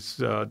minimize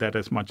that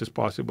as much as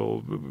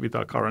possible with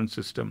our current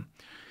system.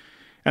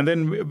 And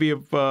then we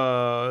have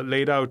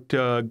laid out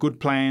good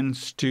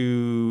plans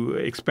to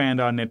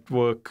expand our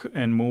network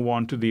and move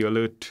on to the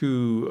Alert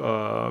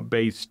 2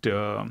 based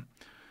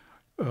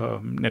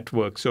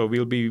network. So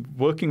we'll be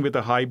working with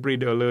a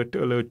hybrid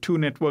Alert 2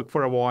 network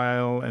for a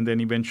while, and then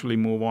eventually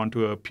move on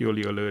to a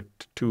purely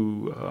Alert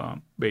 2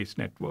 based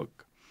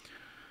network.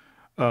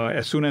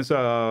 As soon as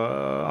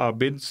our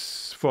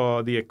bids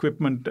for the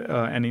equipment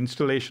and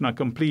installation are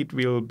complete,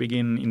 we'll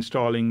begin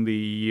installing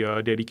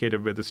the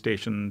dedicated weather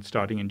station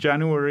starting in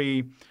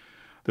January.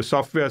 The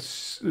software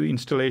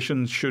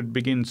installation should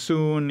begin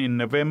soon in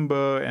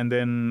November, and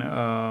then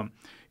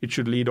it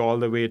should lead all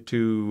the way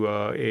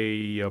to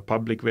a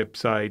public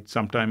website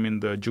sometime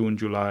in the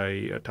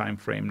June-July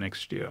timeframe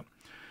next year.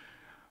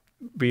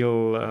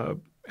 We'll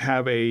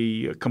have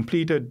a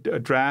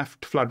completed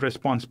draft flood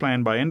response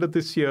plan by end of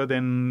this year,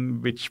 then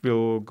which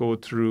will go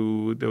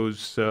through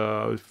those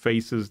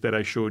phases that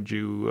I showed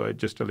you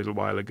just a little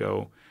while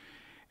ago,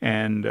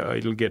 and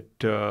it'll get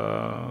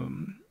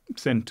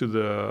sent to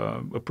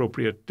the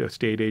appropriate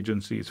state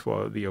agencies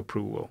for the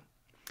approval.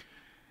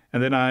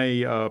 And then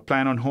I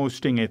plan on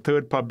hosting a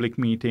third public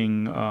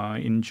meeting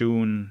in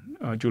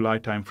July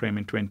timeframe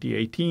in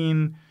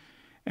 2018.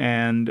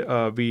 And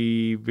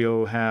we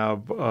will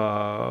have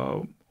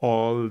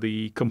all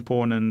the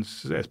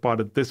components as part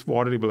of this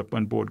Water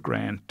Development Board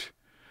grant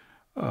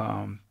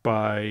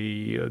by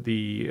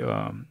the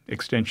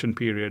extension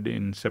period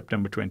in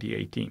September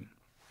 2018.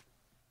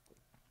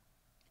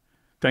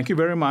 Thank you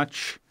very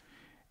much.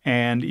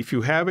 And if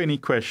you have any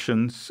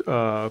questions,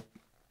 I'd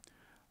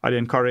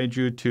encourage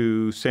you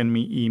to send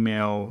me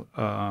email,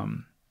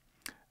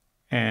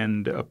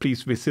 and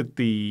please visit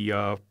the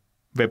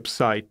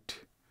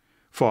website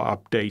for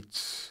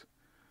updates,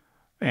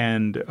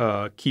 and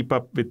keep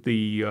up with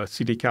the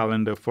city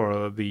calendar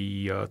for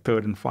the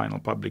third and final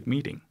public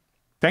meeting.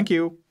 Thank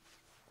you.